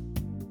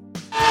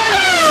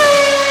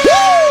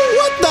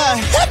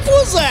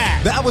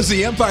 That was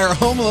the Empire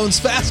Home Loans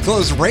Fast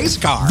Close race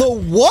car. The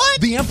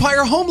what? The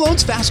Empire Home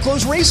Loans Fast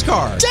Close race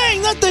car.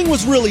 Dang, that thing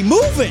was really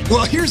moving.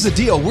 Well, here's the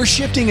deal. We're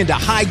shifting into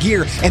high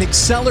gear and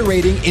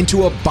accelerating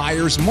into a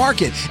buyer's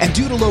market. And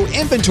due to low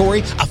inventory,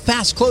 a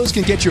fast close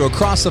can get you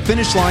across the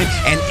finish line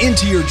and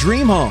into your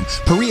dream home.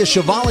 Perea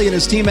Chevalier and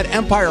his team at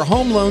Empire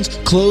Home Loans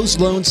close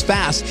loans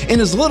fast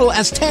in as little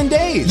as 10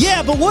 days.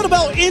 Yeah, but what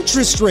about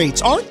interest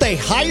rates? Aren't they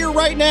higher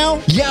right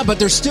now? Yeah, but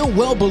they're still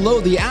well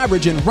below the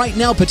average. And right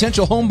now,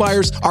 potential home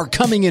buyers are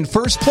coming in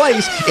first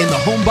place in the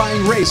home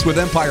buying race with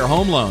Empire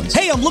Home Loans.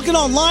 Hey, I'm looking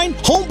online.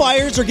 Home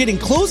buyers are getting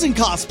closing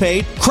costs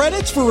paid,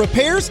 credits for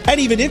repairs, and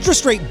even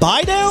interest rate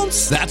buy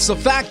downs. That's a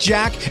fact,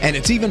 Jack. And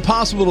it's even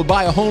possible to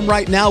buy a home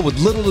right now with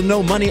little to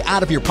no money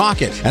out of your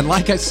pocket. And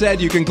like I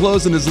said, you can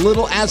close in as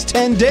little as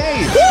 10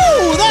 days.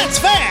 Woo, that's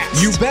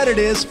fast. You bet it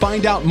is.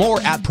 Find out more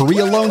at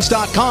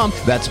PereaLoans.com.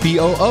 That's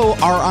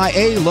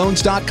POORIA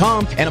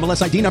Loans.com.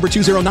 NMLS ID number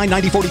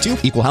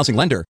 2099042. Equal housing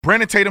lender.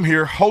 Brandon Tatum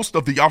here, host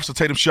of the Officer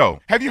Tatum Show.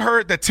 Have you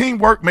heard that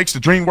teamwork makes the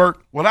dream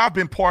work? Well, I've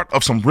been part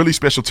of some really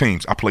special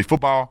teams. I play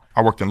football,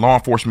 I worked in law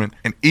enforcement,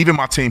 and even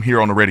my team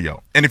here on the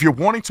radio. And if you're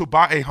wanting to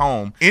buy a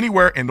home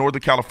anywhere in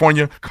Northern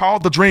California, call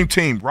the Dream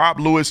Team, Rob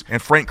Lewis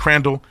and Frank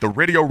Crandall, the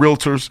Radio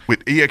Realtors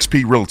with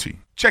eXp Realty.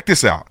 Check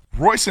this out.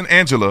 Royce and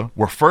Angela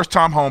were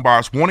first-time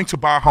homebuyers wanting to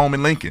buy a home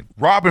in Lincoln.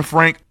 Rob and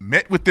Frank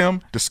met with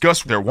them,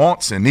 discussed their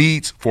wants and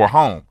needs for a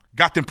home,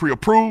 got them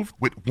pre-approved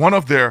with one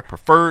of their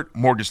preferred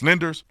mortgage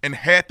lenders, and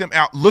had them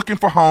out looking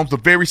for homes the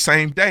very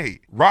same day.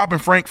 Rob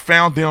and Frank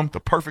found them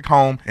the perfect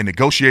home and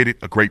negotiated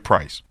a great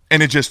price.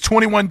 And in just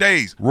 21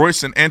 days,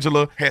 Royce and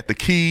Angela had the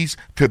keys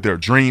to their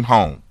dream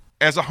home.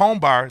 As a home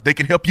buyer, they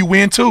can help you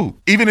win too,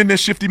 even in this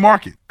shifty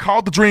market.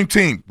 Call the Dream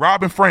Team,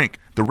 Rob and Frank,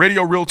 the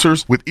Radio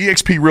Realtors with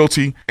eXp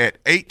Realty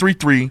at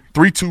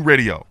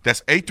 833-32-RADIO.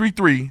 That's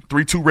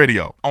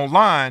 833-32-RADIO.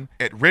 Online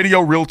at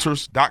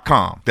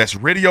RadioRealtors.com. That's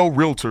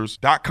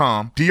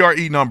RadioRealtors.com.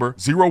 DRE number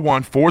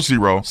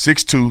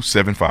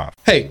 01406275.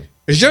 Hey,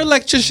 is your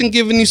electrician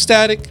giving you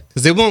static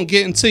because they won't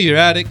get into your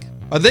attic?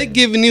 Are they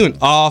giving you an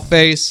awe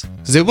face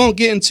because they won't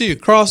get into your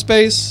crawl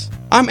space?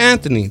 I'm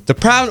Anthony, the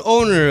proud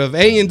owner of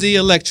A&D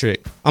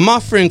Electric. I'm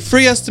offering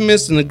free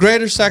estimates in the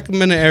greater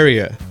Sacramento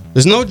area.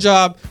 There's no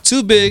job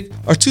too big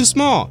or too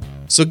small.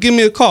 So give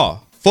me a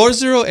call,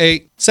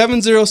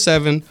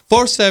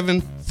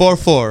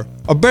 408-707-4744.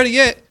 Or better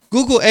yet,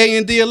 Google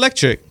A&D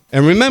Electric.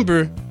 And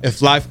remember,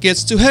 if life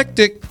gets too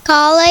hectic,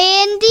 call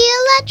A&D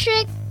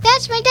Electric.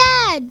 That's my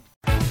dad.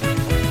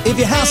 If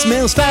your house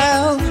smells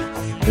foul,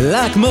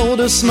 like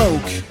mold or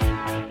smoke,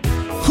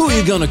 who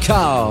you gonna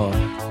call?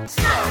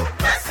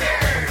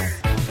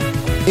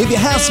 If your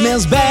house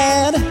smells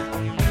bad,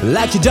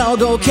 like your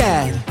dog or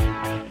cat,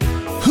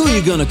 who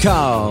you gonna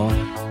call?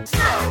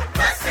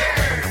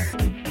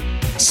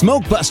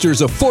 Smoke Busters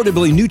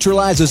affordably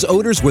neutralizes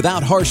odors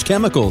without harsh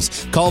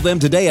chemicals. Call them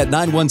today at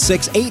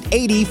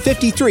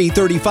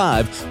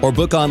 916-880-5335 or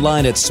book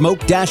online at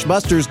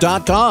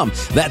smoke-busters.com.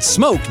 That's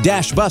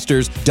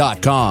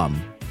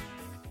smoke-busters.com.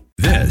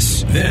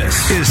 This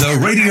is the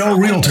Radio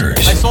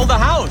Realtors. I sold the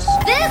house.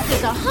 This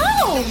is a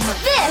home.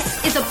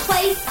 This is a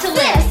place to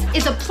live.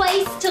 This is a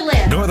place to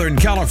live. Northern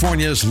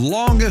California's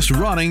longest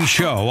running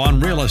show on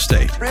real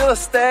estate. Real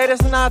estate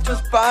is not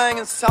just buying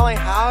and selling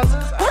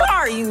houses. What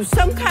are you,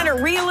 some kind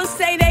of real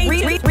estate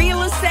agent?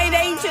 Real estate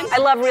agent? I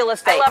love real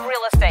estate.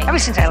 Ever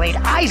since I laid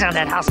eyes on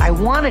that house, I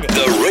wanted it.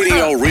 The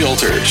Radio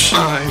Realtors.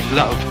 I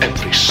love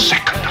every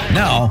second.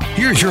 Now,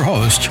 here's your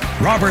host,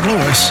 Robert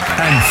Lewis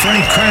and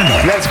Frank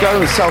Crandall. Let's go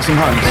and sell some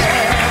homes.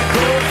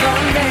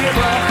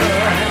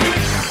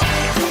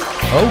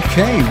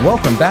 Okay,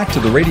 welcome back to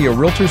the Radio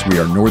Realtors. We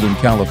are Northern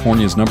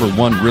California's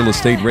 #1 real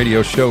estate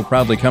radio show,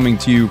 proudly coming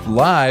to you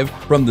live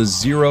from the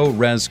Zero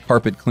Res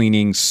Carpet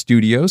Cleaning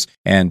Studios.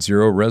 And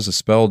Zero Res is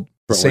spelled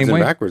the same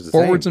way.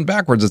 Forwards and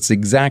backwards. It's the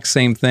exact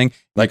same thing.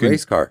 Like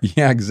race car.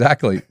 Yeah,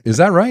 exactly. Is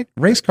that right?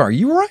 Race car.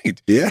 You're right.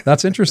 Yeah.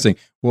 That's interesting.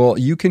 Well,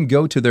 you can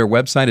go to their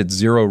website at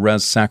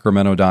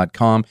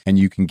zeroresacramento.com and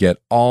you can get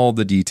all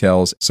the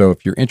details. So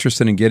if you're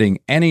interested in getting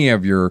any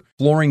of your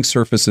flooring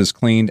surfaces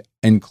cleaned,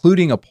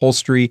 including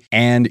upholstery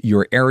and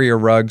your area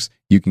rugs,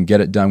 you can get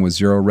it done with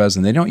Zero Res.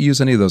 And they don't use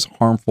any of those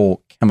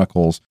harmful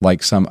chemicals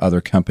like some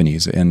other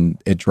companies.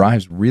 And it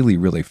dries really,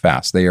 really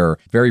fast. They are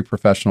very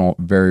professional,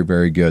 very,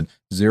 very good.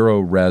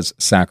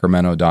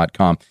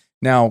 ZeroResSacramento.com.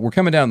 Now, we're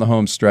coming down the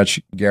home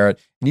stretch, Garrett.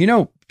 And you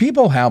know,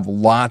 people have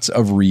lots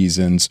of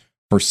reasons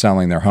for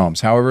selling their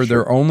homes. However, there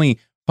are only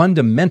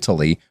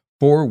fundamentally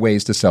 4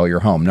 ways to sell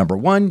your home. Number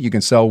 1, you can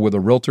sell with a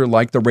realtor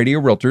like the Radio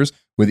Realtors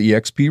with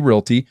eXp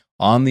Realty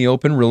on the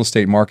open real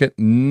estate market.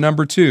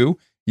 Number 2,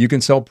 you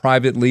can sell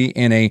privately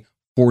in a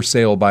for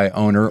sale by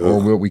owner or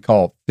what we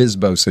call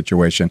FSBO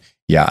situation.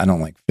 Yeah, I don't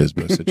like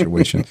FSBO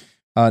situation.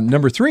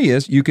 Number 3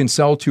 is you can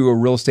sell to a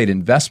real estate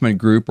investment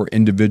group or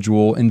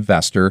individual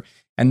investor.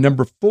 And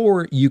number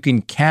 4, you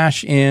can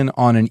cash in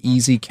on an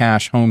easy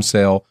cash home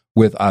sale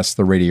with us,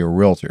 the Radio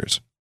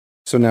Realtors.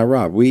 So now,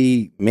 Rob,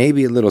 we may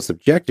be a little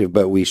subjective,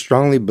 but we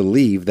strongly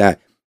believe that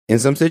in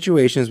some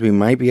situations, we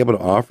might be able to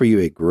offer you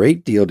a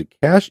great deal to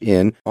cash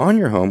in on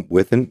your home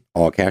with an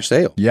all-cash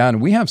sale. Yeah,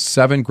 and we have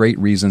 7 great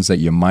reasons that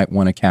you might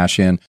want to cash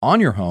in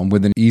on your home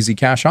with an easy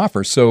cash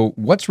offer. So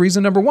what's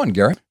reason number 1,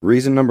 Garrett?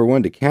 Reason number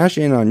 1 to cash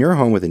in on your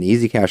home with an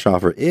easy cash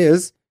offer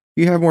is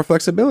you have more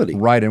flexibility.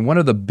 Right, and one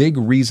of the big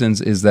reasons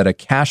is that a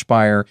cash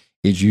buyer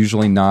is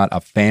usually not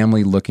a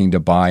family looking to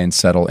buy and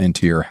settle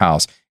into your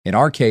house. In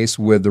our case,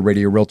 with the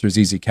Radio Realtors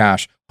Easy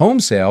Cash home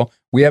sale,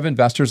 we have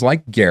investors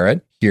like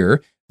Garrett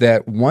here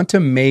that want to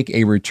make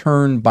a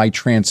return by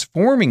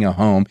transforming a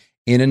home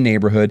in a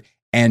neighborhood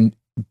and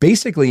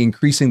basically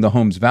increasing the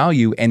home's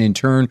value and in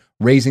turn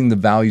raising the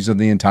values of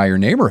the entire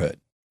neighborhood.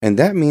 And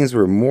that means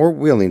we're more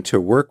willing to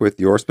work with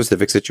your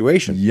specific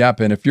situation. Yep,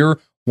 and if you're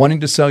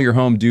wanting to sell your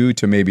home due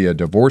to maybe a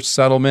divorce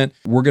settlement,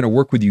 we're going to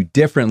work with you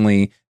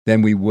differently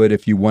than we would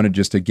if you wanted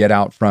just to get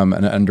out from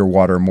an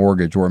underwater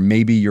mortgage, or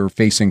maybe you're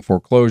facing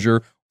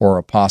foreclosure or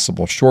a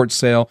possible short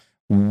sale.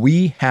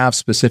 We have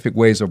specific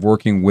ways of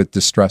working with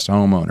distressed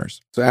homeowners.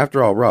 So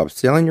after all, Rob,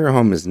 selling your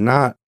home is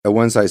not a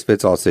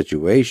one-size-fits-all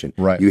situation.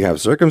 Right. You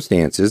have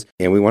circumstances,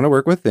 and we want to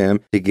work with them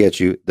to get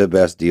you the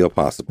best deal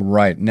possible.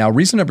 Right. Now,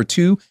 reason number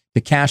 2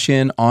 to cash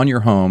in on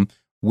your home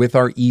with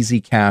our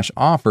easy cash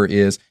offer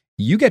is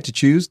you get to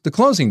choose the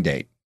closing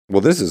date.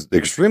 Well, this is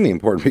extremely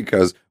important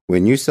because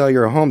when you sell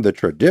your home the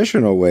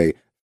traditional way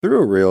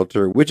through a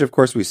realtor, which of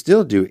course we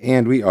still do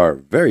and we are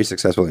very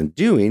successful in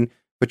doing,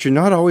 but you're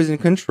not always in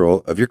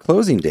control of your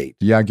closing date.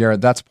 Yeah,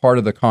 Garrett, that's part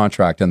of the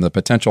contract, and the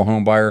potential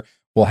home buyer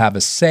will have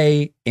a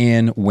say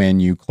in when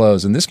you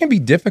close. And this can be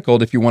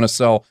difficult if you want to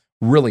sell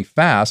really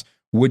fast.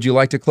 Would you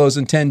like to close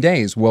in 10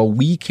 days? Well,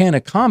 we can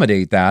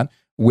accommodate that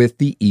with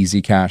the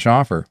easy cash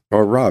offer.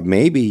 Or Rob,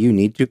 maybe you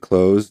need to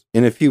close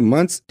in a few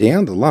months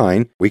down the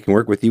line. We can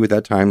work with you with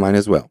that timeline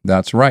as well.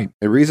 That's right.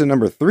 And reason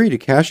number 3 to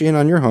cash in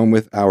on your home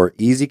with our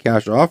easy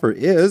cash offer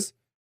is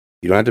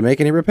you don't have to make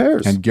any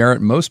repairs. And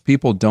Garrett, most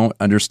people don't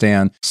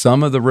understand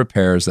some of the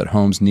repairs that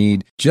homes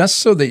need just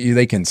so that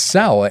they can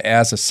sell.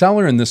 As a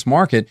seller in this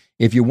market,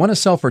 if you want to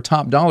sell for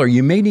top dollar,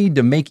 you may need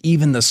to make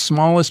even the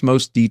smallest,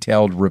 most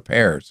detailed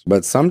repairs.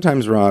 But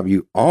sometimes, Rob,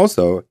 you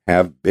also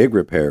have big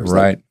repairs,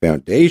 right? Like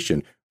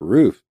foundation,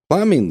 roof,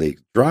 plumbing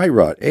leaks, dry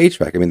rot,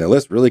 HVAC. I mean, the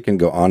list really can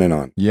go on and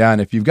on. Yeah,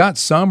 and if you've got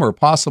some or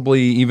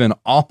possibly even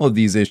all of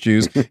these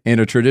issues in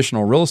a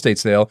traditional real estate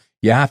sale,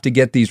 you have to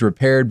get these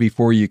repaired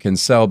before you can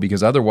sell,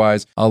 because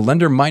otherwise a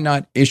lender might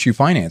not issue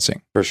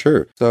financing. For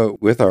sure. So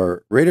with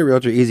our Radio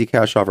Realtor Easy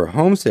Cash Offer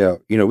home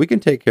sale, we can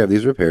take care of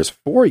these repairs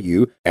for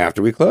you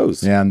after we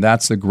close. Yeah, and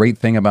that's the great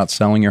thing about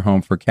selling your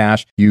home for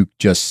cash. You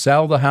just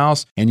sell the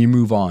house and you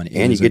move on.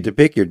 And you get to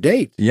pick your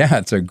date. Yeah,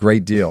 it's a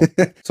great deal.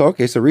 So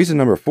reason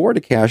number 4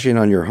 to cash in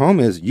on your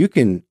home is you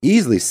can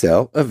easily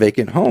sell a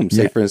vacant home.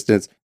 Say, for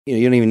instance,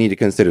 you don't even need to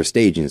consider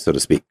staging, so to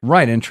speak.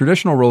 Right. In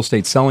traditional real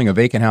estate, selling a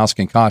vacant house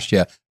can cost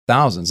you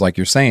thousands, like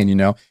you're saying,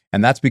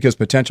 and that's because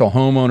potential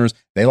homeowners,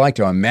 they like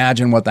to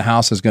imagine what the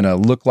house is going to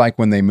look like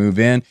when they move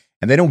in,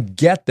 and they don't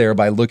get there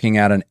by looking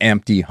at an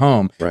empty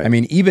home. Right. I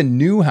mean, even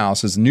new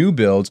houses, new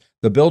builds,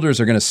 the builders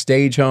are going to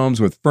stage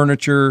homes with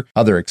furniture,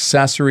 other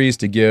accessories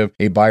to give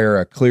a buyer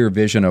a clear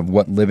vision of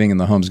what living in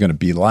the home is going to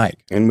be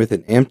like. And with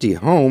an empty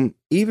home,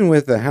 even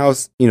with a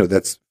house,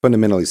 that's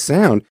fundamentally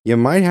sound, you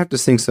might have to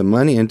sink some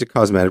money into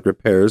cosmetic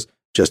repairs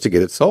just to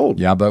get it sold.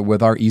 Yeah, but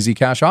with our easy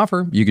cash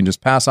offer, you can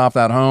just pass off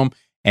that home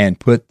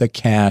and put the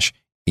cash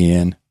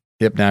in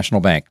Hip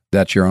National Bank.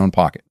 That's your own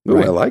pocket. Ooh,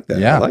 right? I like that.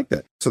 Yeah. I like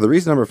that. So the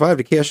reason number 5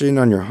 to cash in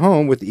on your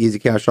home with the easy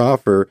cash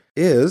offer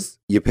is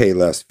you pay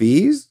less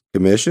fees,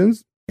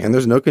 commissions, and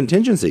there's no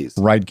contingencies.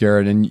 Right,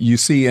 Garrett. And you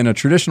see, in a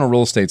traditional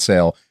real estate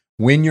sale,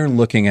 when you're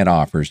looking at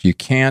offers, you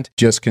can't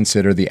just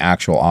consider the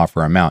actual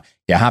offer amount.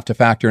 You have to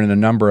factor in a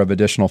number of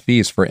additional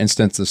fees. For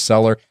instance, the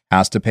seller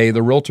has to pay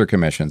the realtor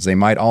commissions. They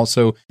might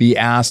also be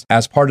asked,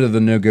 as part of the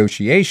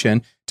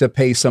negotiation, to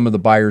pay some of the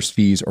buyer's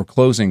fees or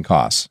closing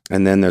costs.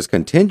 And then there's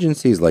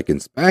contingencies like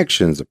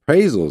inspections,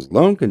 appraisals,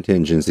 loan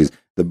contingencies.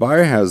 The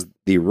buyer has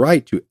the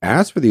right to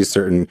ask for these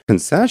certain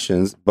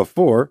concessions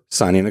before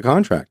signing a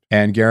contract.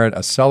 And Garrett,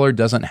 a seller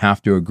doesn't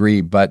have to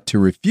agree, but to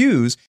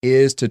refuse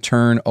is to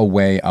turn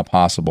away a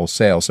possible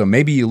sale. So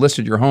maybe you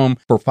listed your home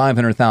for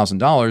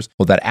 $500,000.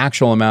 Well, that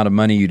actual amount of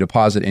money you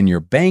deposit in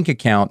your bank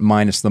account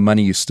minus the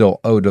money you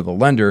still owe to the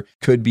lender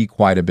could be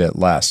quite a bit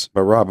less.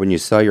 But Rob, when you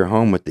sell your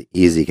home with the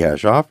easy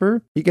cash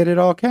offer, you get it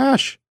all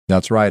cash.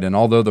 That's right. And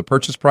although the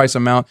purchase price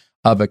amount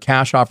of a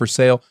cash offer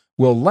sale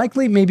will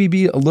likely maybe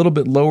be a little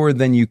bit lower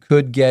than you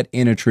could get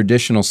in a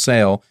traditional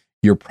sale,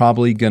 you're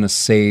probably going to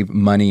save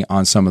money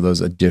on some of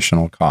those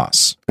additional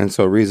costs. And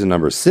so reason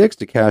number 6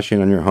 to cash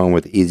in on your home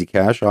with the easy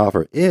cash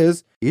offer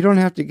is you don't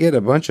have to get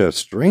a bunch of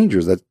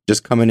strangers that's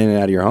just coming in and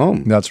out of your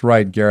home. That's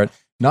right, Garrett.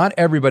 Not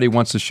everybody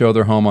wants to show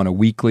their home on a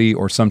weekly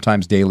or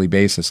sometimes daily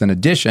basis. In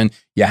addition,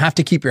 you have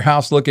to keep your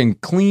house looking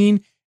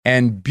clean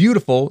and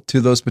beautiful to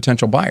those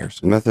potential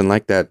buyers. Nothing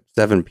like that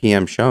 7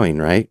 p.m. showing,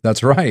 right?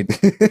 That's right.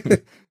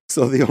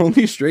 So the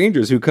only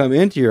strangers who come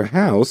into your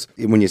house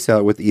when you sell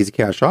it with the easy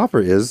cash offer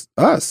is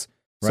us.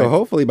 Right. So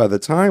hopefully by the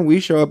time we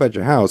show up at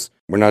your house,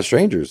 we're not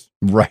strangers.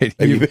 Right.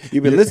 You've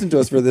been listening to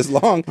us for this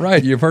long.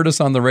 Right. You've heard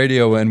us on the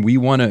radio, and we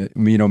want to,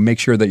 make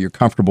sure that you're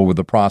comfortable with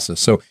the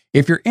process. So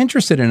if you're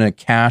interested in a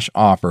cash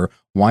offer,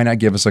 why not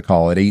give us a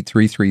call at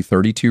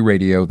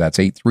 833-32-RADIO. That's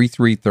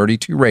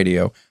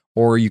 833-32-RADIO.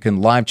 Or you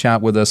can live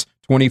chat with us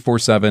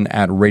 24/7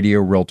 at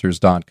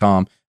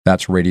radiorealtors.com.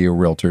 That's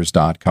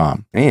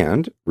radiorealtors.com.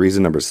 And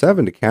reason number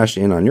 7 to cash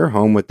in on your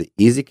home with the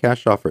easy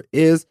cash offer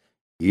is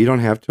you don't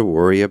have to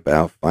worry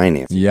about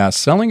financing. Yeah,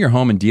 selling your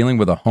home and dealing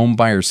with a home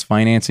buyer's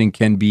financing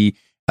can be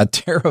a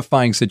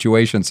terrifying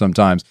situation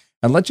sometimes.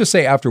 And let's just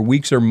say after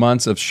weeks or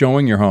months of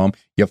showing your home,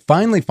 you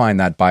finally find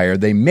that buyer.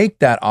 They make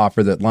that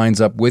offer that lines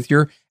up with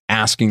your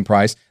asking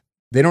price.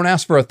 They don't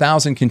ask for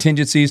 1,000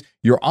 contingencies.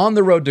 You're on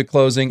the road to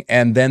closing,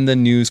 and then the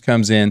news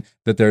comes in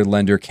that their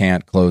lender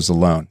can't close the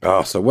loan.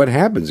 Oh, so what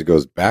happens? It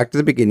goes back to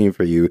the beginning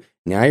for you.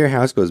 Now your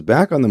house goes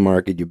back on the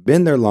market. You've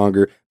been there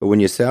longer, but when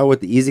you sell with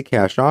the easy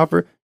cash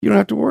offer, you don't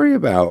have to worry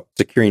about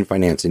securing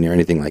financing or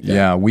anything like that.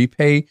 Yeah, we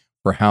pay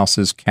for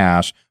houses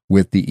cash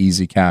with the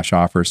easy cash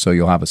offer, so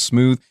you'll have a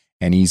smooth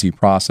and easy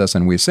process,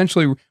 and we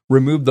essentially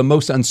remove the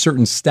most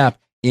uncertain step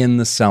in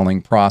the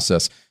selling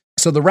process.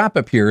 So the wrap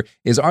up here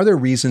is, are there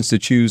reasons to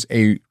choose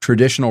a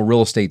traditional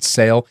real estate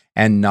sale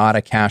and not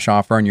a cash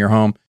offer on your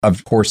home?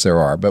 Of course there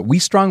are, but we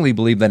strongly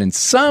believe that in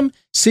some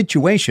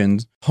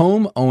situations,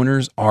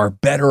 homeowners are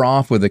better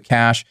off with a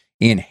cash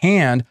in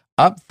hand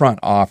upfront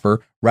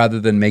offer rather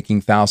than making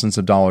thousands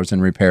of dollars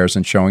in repairs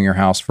and showing your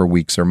house for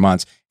weeks or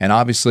months. And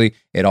obviously,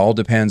 it all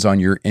depends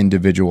on your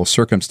individual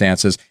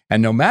circumstances.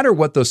 And no matter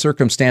what those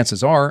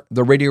circumstances are,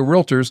 the Radio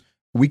Realtors,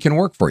 we can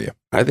work for you.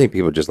 I think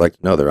people just like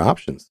to know their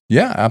options.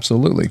 Yeah,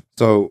 absolutely.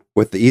 So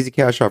with the easy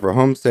cash offer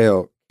home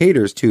sale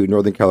caters to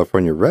Northern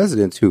California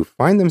residents who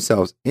find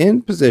themselves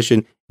in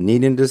position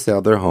needing to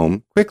sell their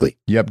home quickly.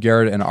 Yep,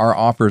 Garrett, and our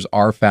offers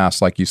are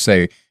fast, like you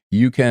say.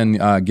 You can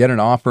get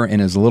an offer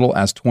in as little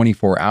as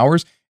 24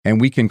 hours, and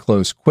we can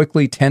close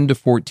quickly, 10 to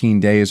 14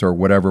 days or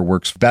whatever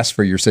works best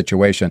for your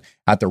situation.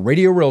 At the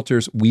Radio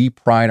Realtors, we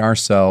pride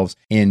ourselves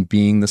in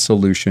being the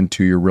solution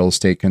to your real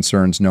estate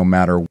concerns, no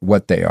matter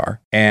what they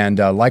are. And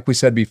like we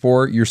said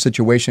before, your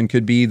situation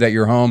could be that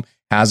your home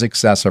has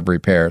excessive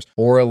repairs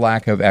or a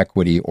lack of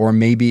equity, or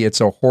maybe it's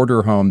a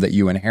hoarder home that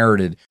you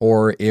inherited,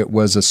 or it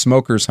was a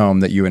smoker's home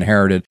that you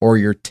inherited, or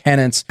your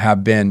tenants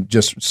have been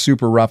just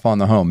super rough on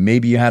the home.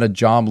 Maybe you had a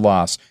job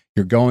loss,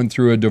 you're going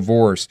through a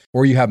divorce,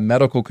 or you have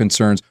medical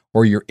concerns,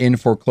 or you're in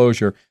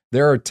foreclosure.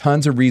 There are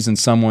tons of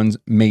reasons someone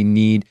may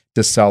need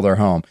to sell their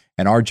home.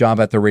 And our job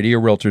at the Radio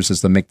Realtors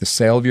is to make the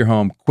sale of your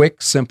home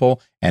quick,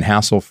 simple, and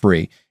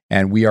hassle-free.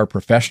 And we are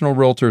professional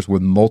realtors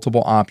with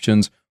multiple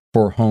options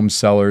for home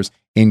sellers,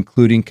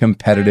 including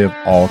competitive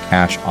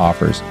all-cash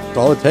offers.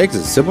 All it takes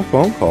is a simple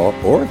phone call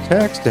or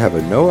text to have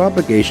a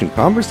no-obligation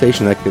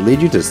conversation that could lead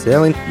you to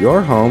selling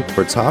your home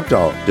for top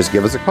dollar. Just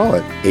give us a call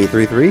at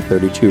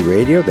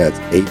 833-32-RADIO. That's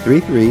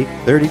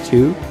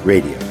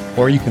 833-32-RADIO.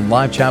 Or you can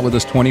live chat with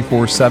us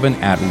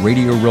 24/7 at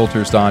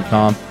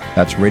radiorealtors.com.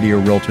 That's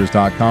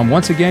radiorealtors.com.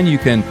 Once again, you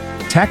can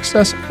text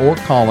us or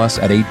call us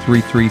at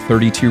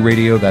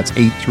 833-32-RADIO. That's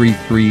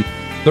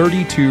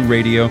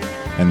 833-32-RADIO.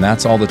 And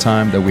that's all the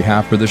time that we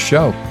have for this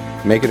show.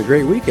 Make it a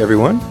great week,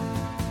 everyone.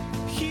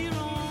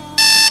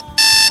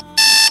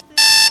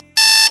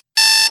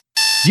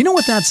 Do you know what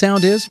what that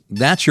sound is?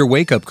 That's your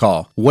wake-up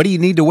call. What do you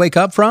need to wake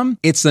up from?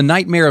 It's the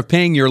nightmare of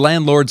paying your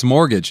landlord's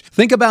mortgage.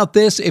 Think about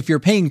this. If you're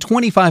paying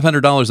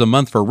 $2,500 a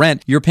month for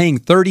rent, you're paying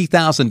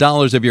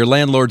 $30,000 of your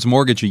landlord's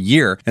mortgage a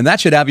year, and that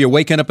should have you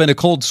waking up in a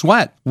cold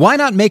sweat. Why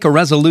not make a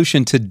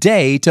resolution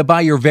today to buy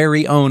your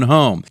very own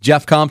home?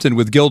 Jeff Compton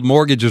with Guild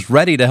Mortgage is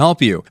ready to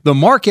help you. The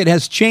market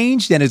has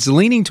changed and it's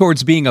leaning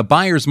towards being a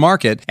buyer's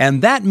market,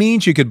 and that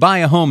means you could buy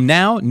a home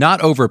now,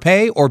 not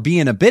overpay or be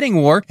in a bidding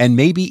war, and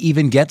maybe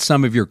even get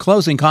some of your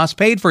closing costs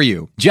paid for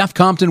you. Jeff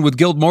Compton with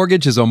Guild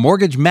Mortgage is a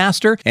mortgage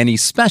master, and he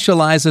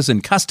specializes in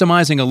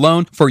customizing a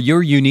loan for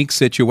your unique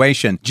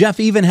situation. Jeff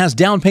even has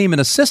down payment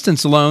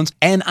assistance loans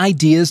and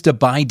ideas to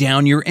buy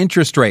down your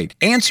interest rate.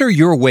 Answer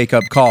your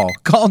wake-up call.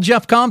 Call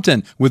Jeff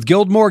Compton with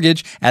Guild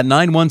Mortgage at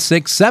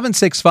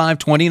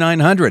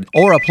 916-765-2900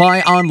 or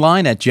apply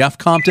online at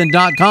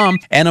jeffcompton.com,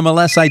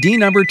 NMLS ID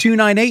number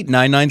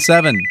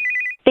 298997.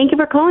 Thank you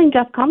for calling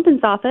Jeff Compton's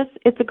office.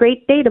 It's a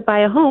great day to buy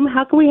a home.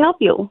 How can we help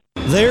you?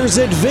 There's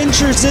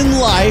adventures in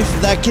life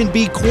that can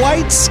be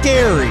quite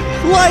scary,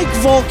 like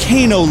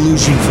volcano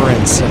luge, for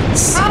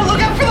instance. Oh, look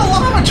out for the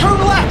lava, turn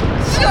left!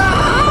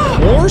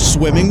 Or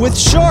swimming with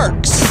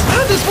sharks.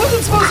 This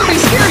wasn't supposed to be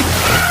scary!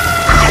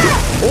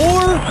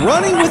 Or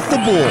running with the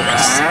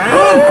bulls.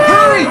 Run,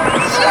 hurry!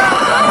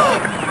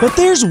 But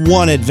there's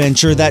one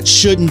adventure that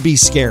shouldn't be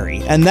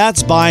scary, and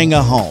that's buying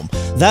a home.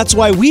 That's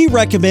why we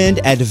recommend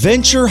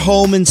Adventure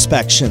Home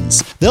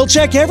Inspections. They'll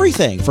check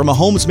everything from a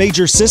home's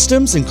major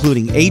systems,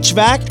 including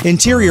HVAC,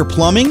 interior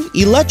plumbing,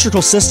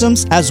 electrical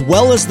systems, as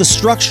well as the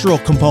structural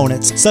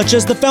components, such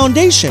as the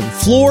foundation,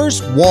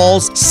 floors,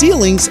 walls,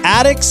 ceilings,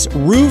 attics,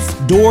 roof,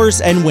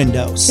 doors, and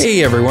windows.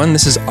 Hey everyone,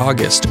 this is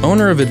August,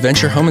 owner of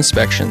Adventure Home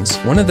Inspections.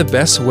 One of the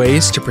best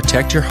ways to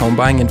protect your home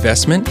buying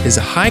investment is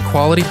a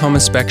high-quality home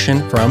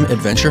inspection from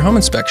Adventure Home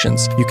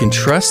Inspections. You can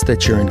trust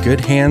that you're in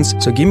good hands,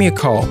 so give me a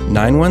call,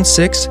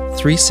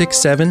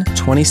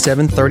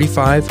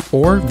 916-367-2735,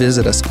 or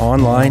visit us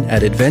online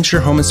at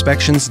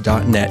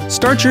adventurehomeinspections.net.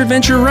 Start your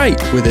adventure right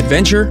with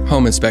Adventure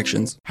Home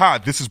Inspections. Hi,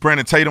 this is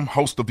Brandon Tatum,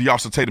 host of The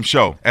Officer Tatum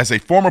Show. As a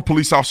former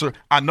police officer,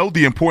 I know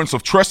the importance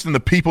of trusting the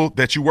people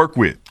that you work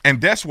with.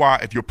 And that's why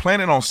if you're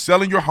planning on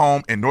selling your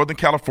home in Northern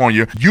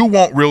California, you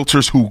want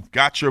realtors who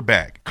got your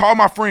back. Call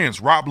my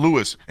friends Rob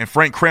Lewis and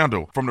Frank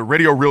Crandall from the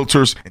Radio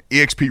Realtors and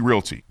eXp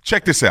Realty.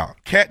 Check this out.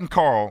 Kat and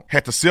Carl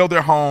had to sell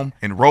their home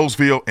in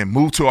Roseville and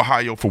move to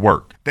Ohio for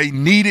work. They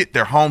needed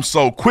their home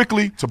sold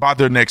quickly to buy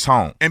their next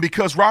home. And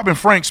because Rob and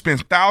Frank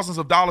spend thousands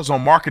of dollars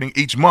on marketing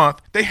each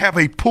month, they have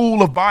a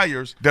pool of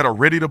buyers that are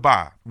ready to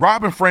buy.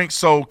 Rob and Frank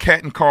sold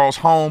Kat and Carl's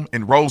home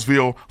in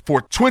Roseville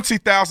for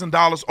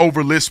 $20,000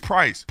 over list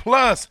price.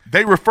 Plus,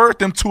 they referred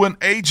them to an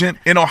agent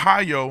in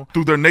Ohio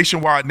through their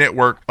nationwide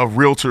network of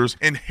realtors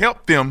and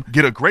helped them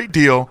get a great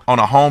deal on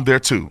a home there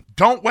too.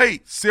 Don't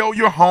wait. Sell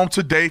your home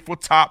today for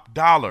top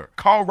dollar.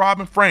 Call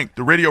Rob and Frank,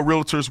 the Radio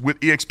Realtors with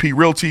eXp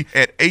Realty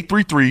at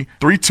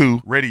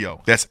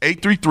 833-32-RADIO. That's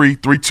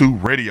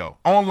 833-32-RADIO.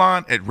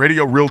 Online at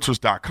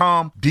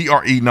radiorealtors.com,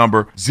 DRE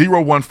number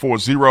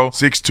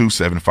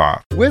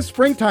 0140-6275. With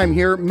springtime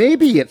here,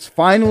 maybe it's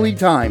finally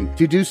time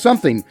to do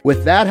something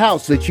with that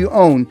house that you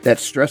own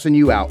that's stressing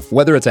you out.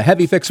 Whether it's a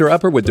heavy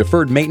fixer-upper with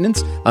deferred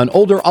maintenance, an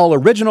older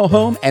all-original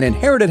home, an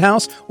inherited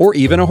house, or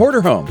even a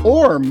hoarder home.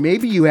 Or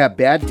maybe you have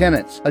bad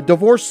tenants, a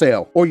divorce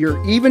sale, or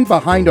you're even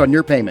behind on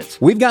your payments.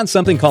 We've got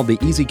something called the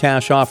Easy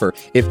Cash Offer.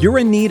 If you're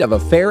in need of a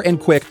fair and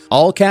quick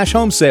all-cash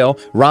home sale,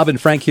 Rob and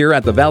Frank here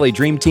at the Valley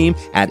Dream Team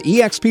at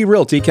eXp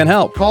Realty can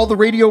help. Call the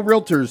Radio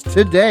Realtors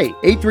today,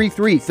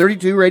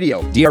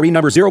 833-32-RADIO. DRE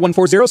number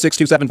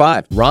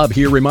 0140-6275. Rob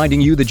here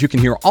reminding you that you can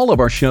hear all of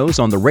our shows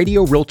on the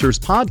Radio Realtors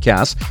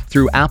podcast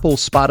through Apple,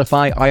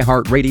 Spotify,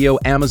 iHeartRadio,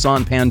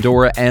 Amazon,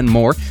 Pandora, and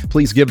more.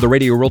 Please give the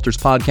Radio Realtors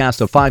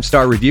podcast a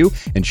 5-star review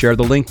and share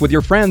the link with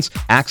your friends.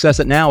 Access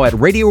it now at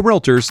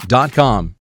radiorealtors.com.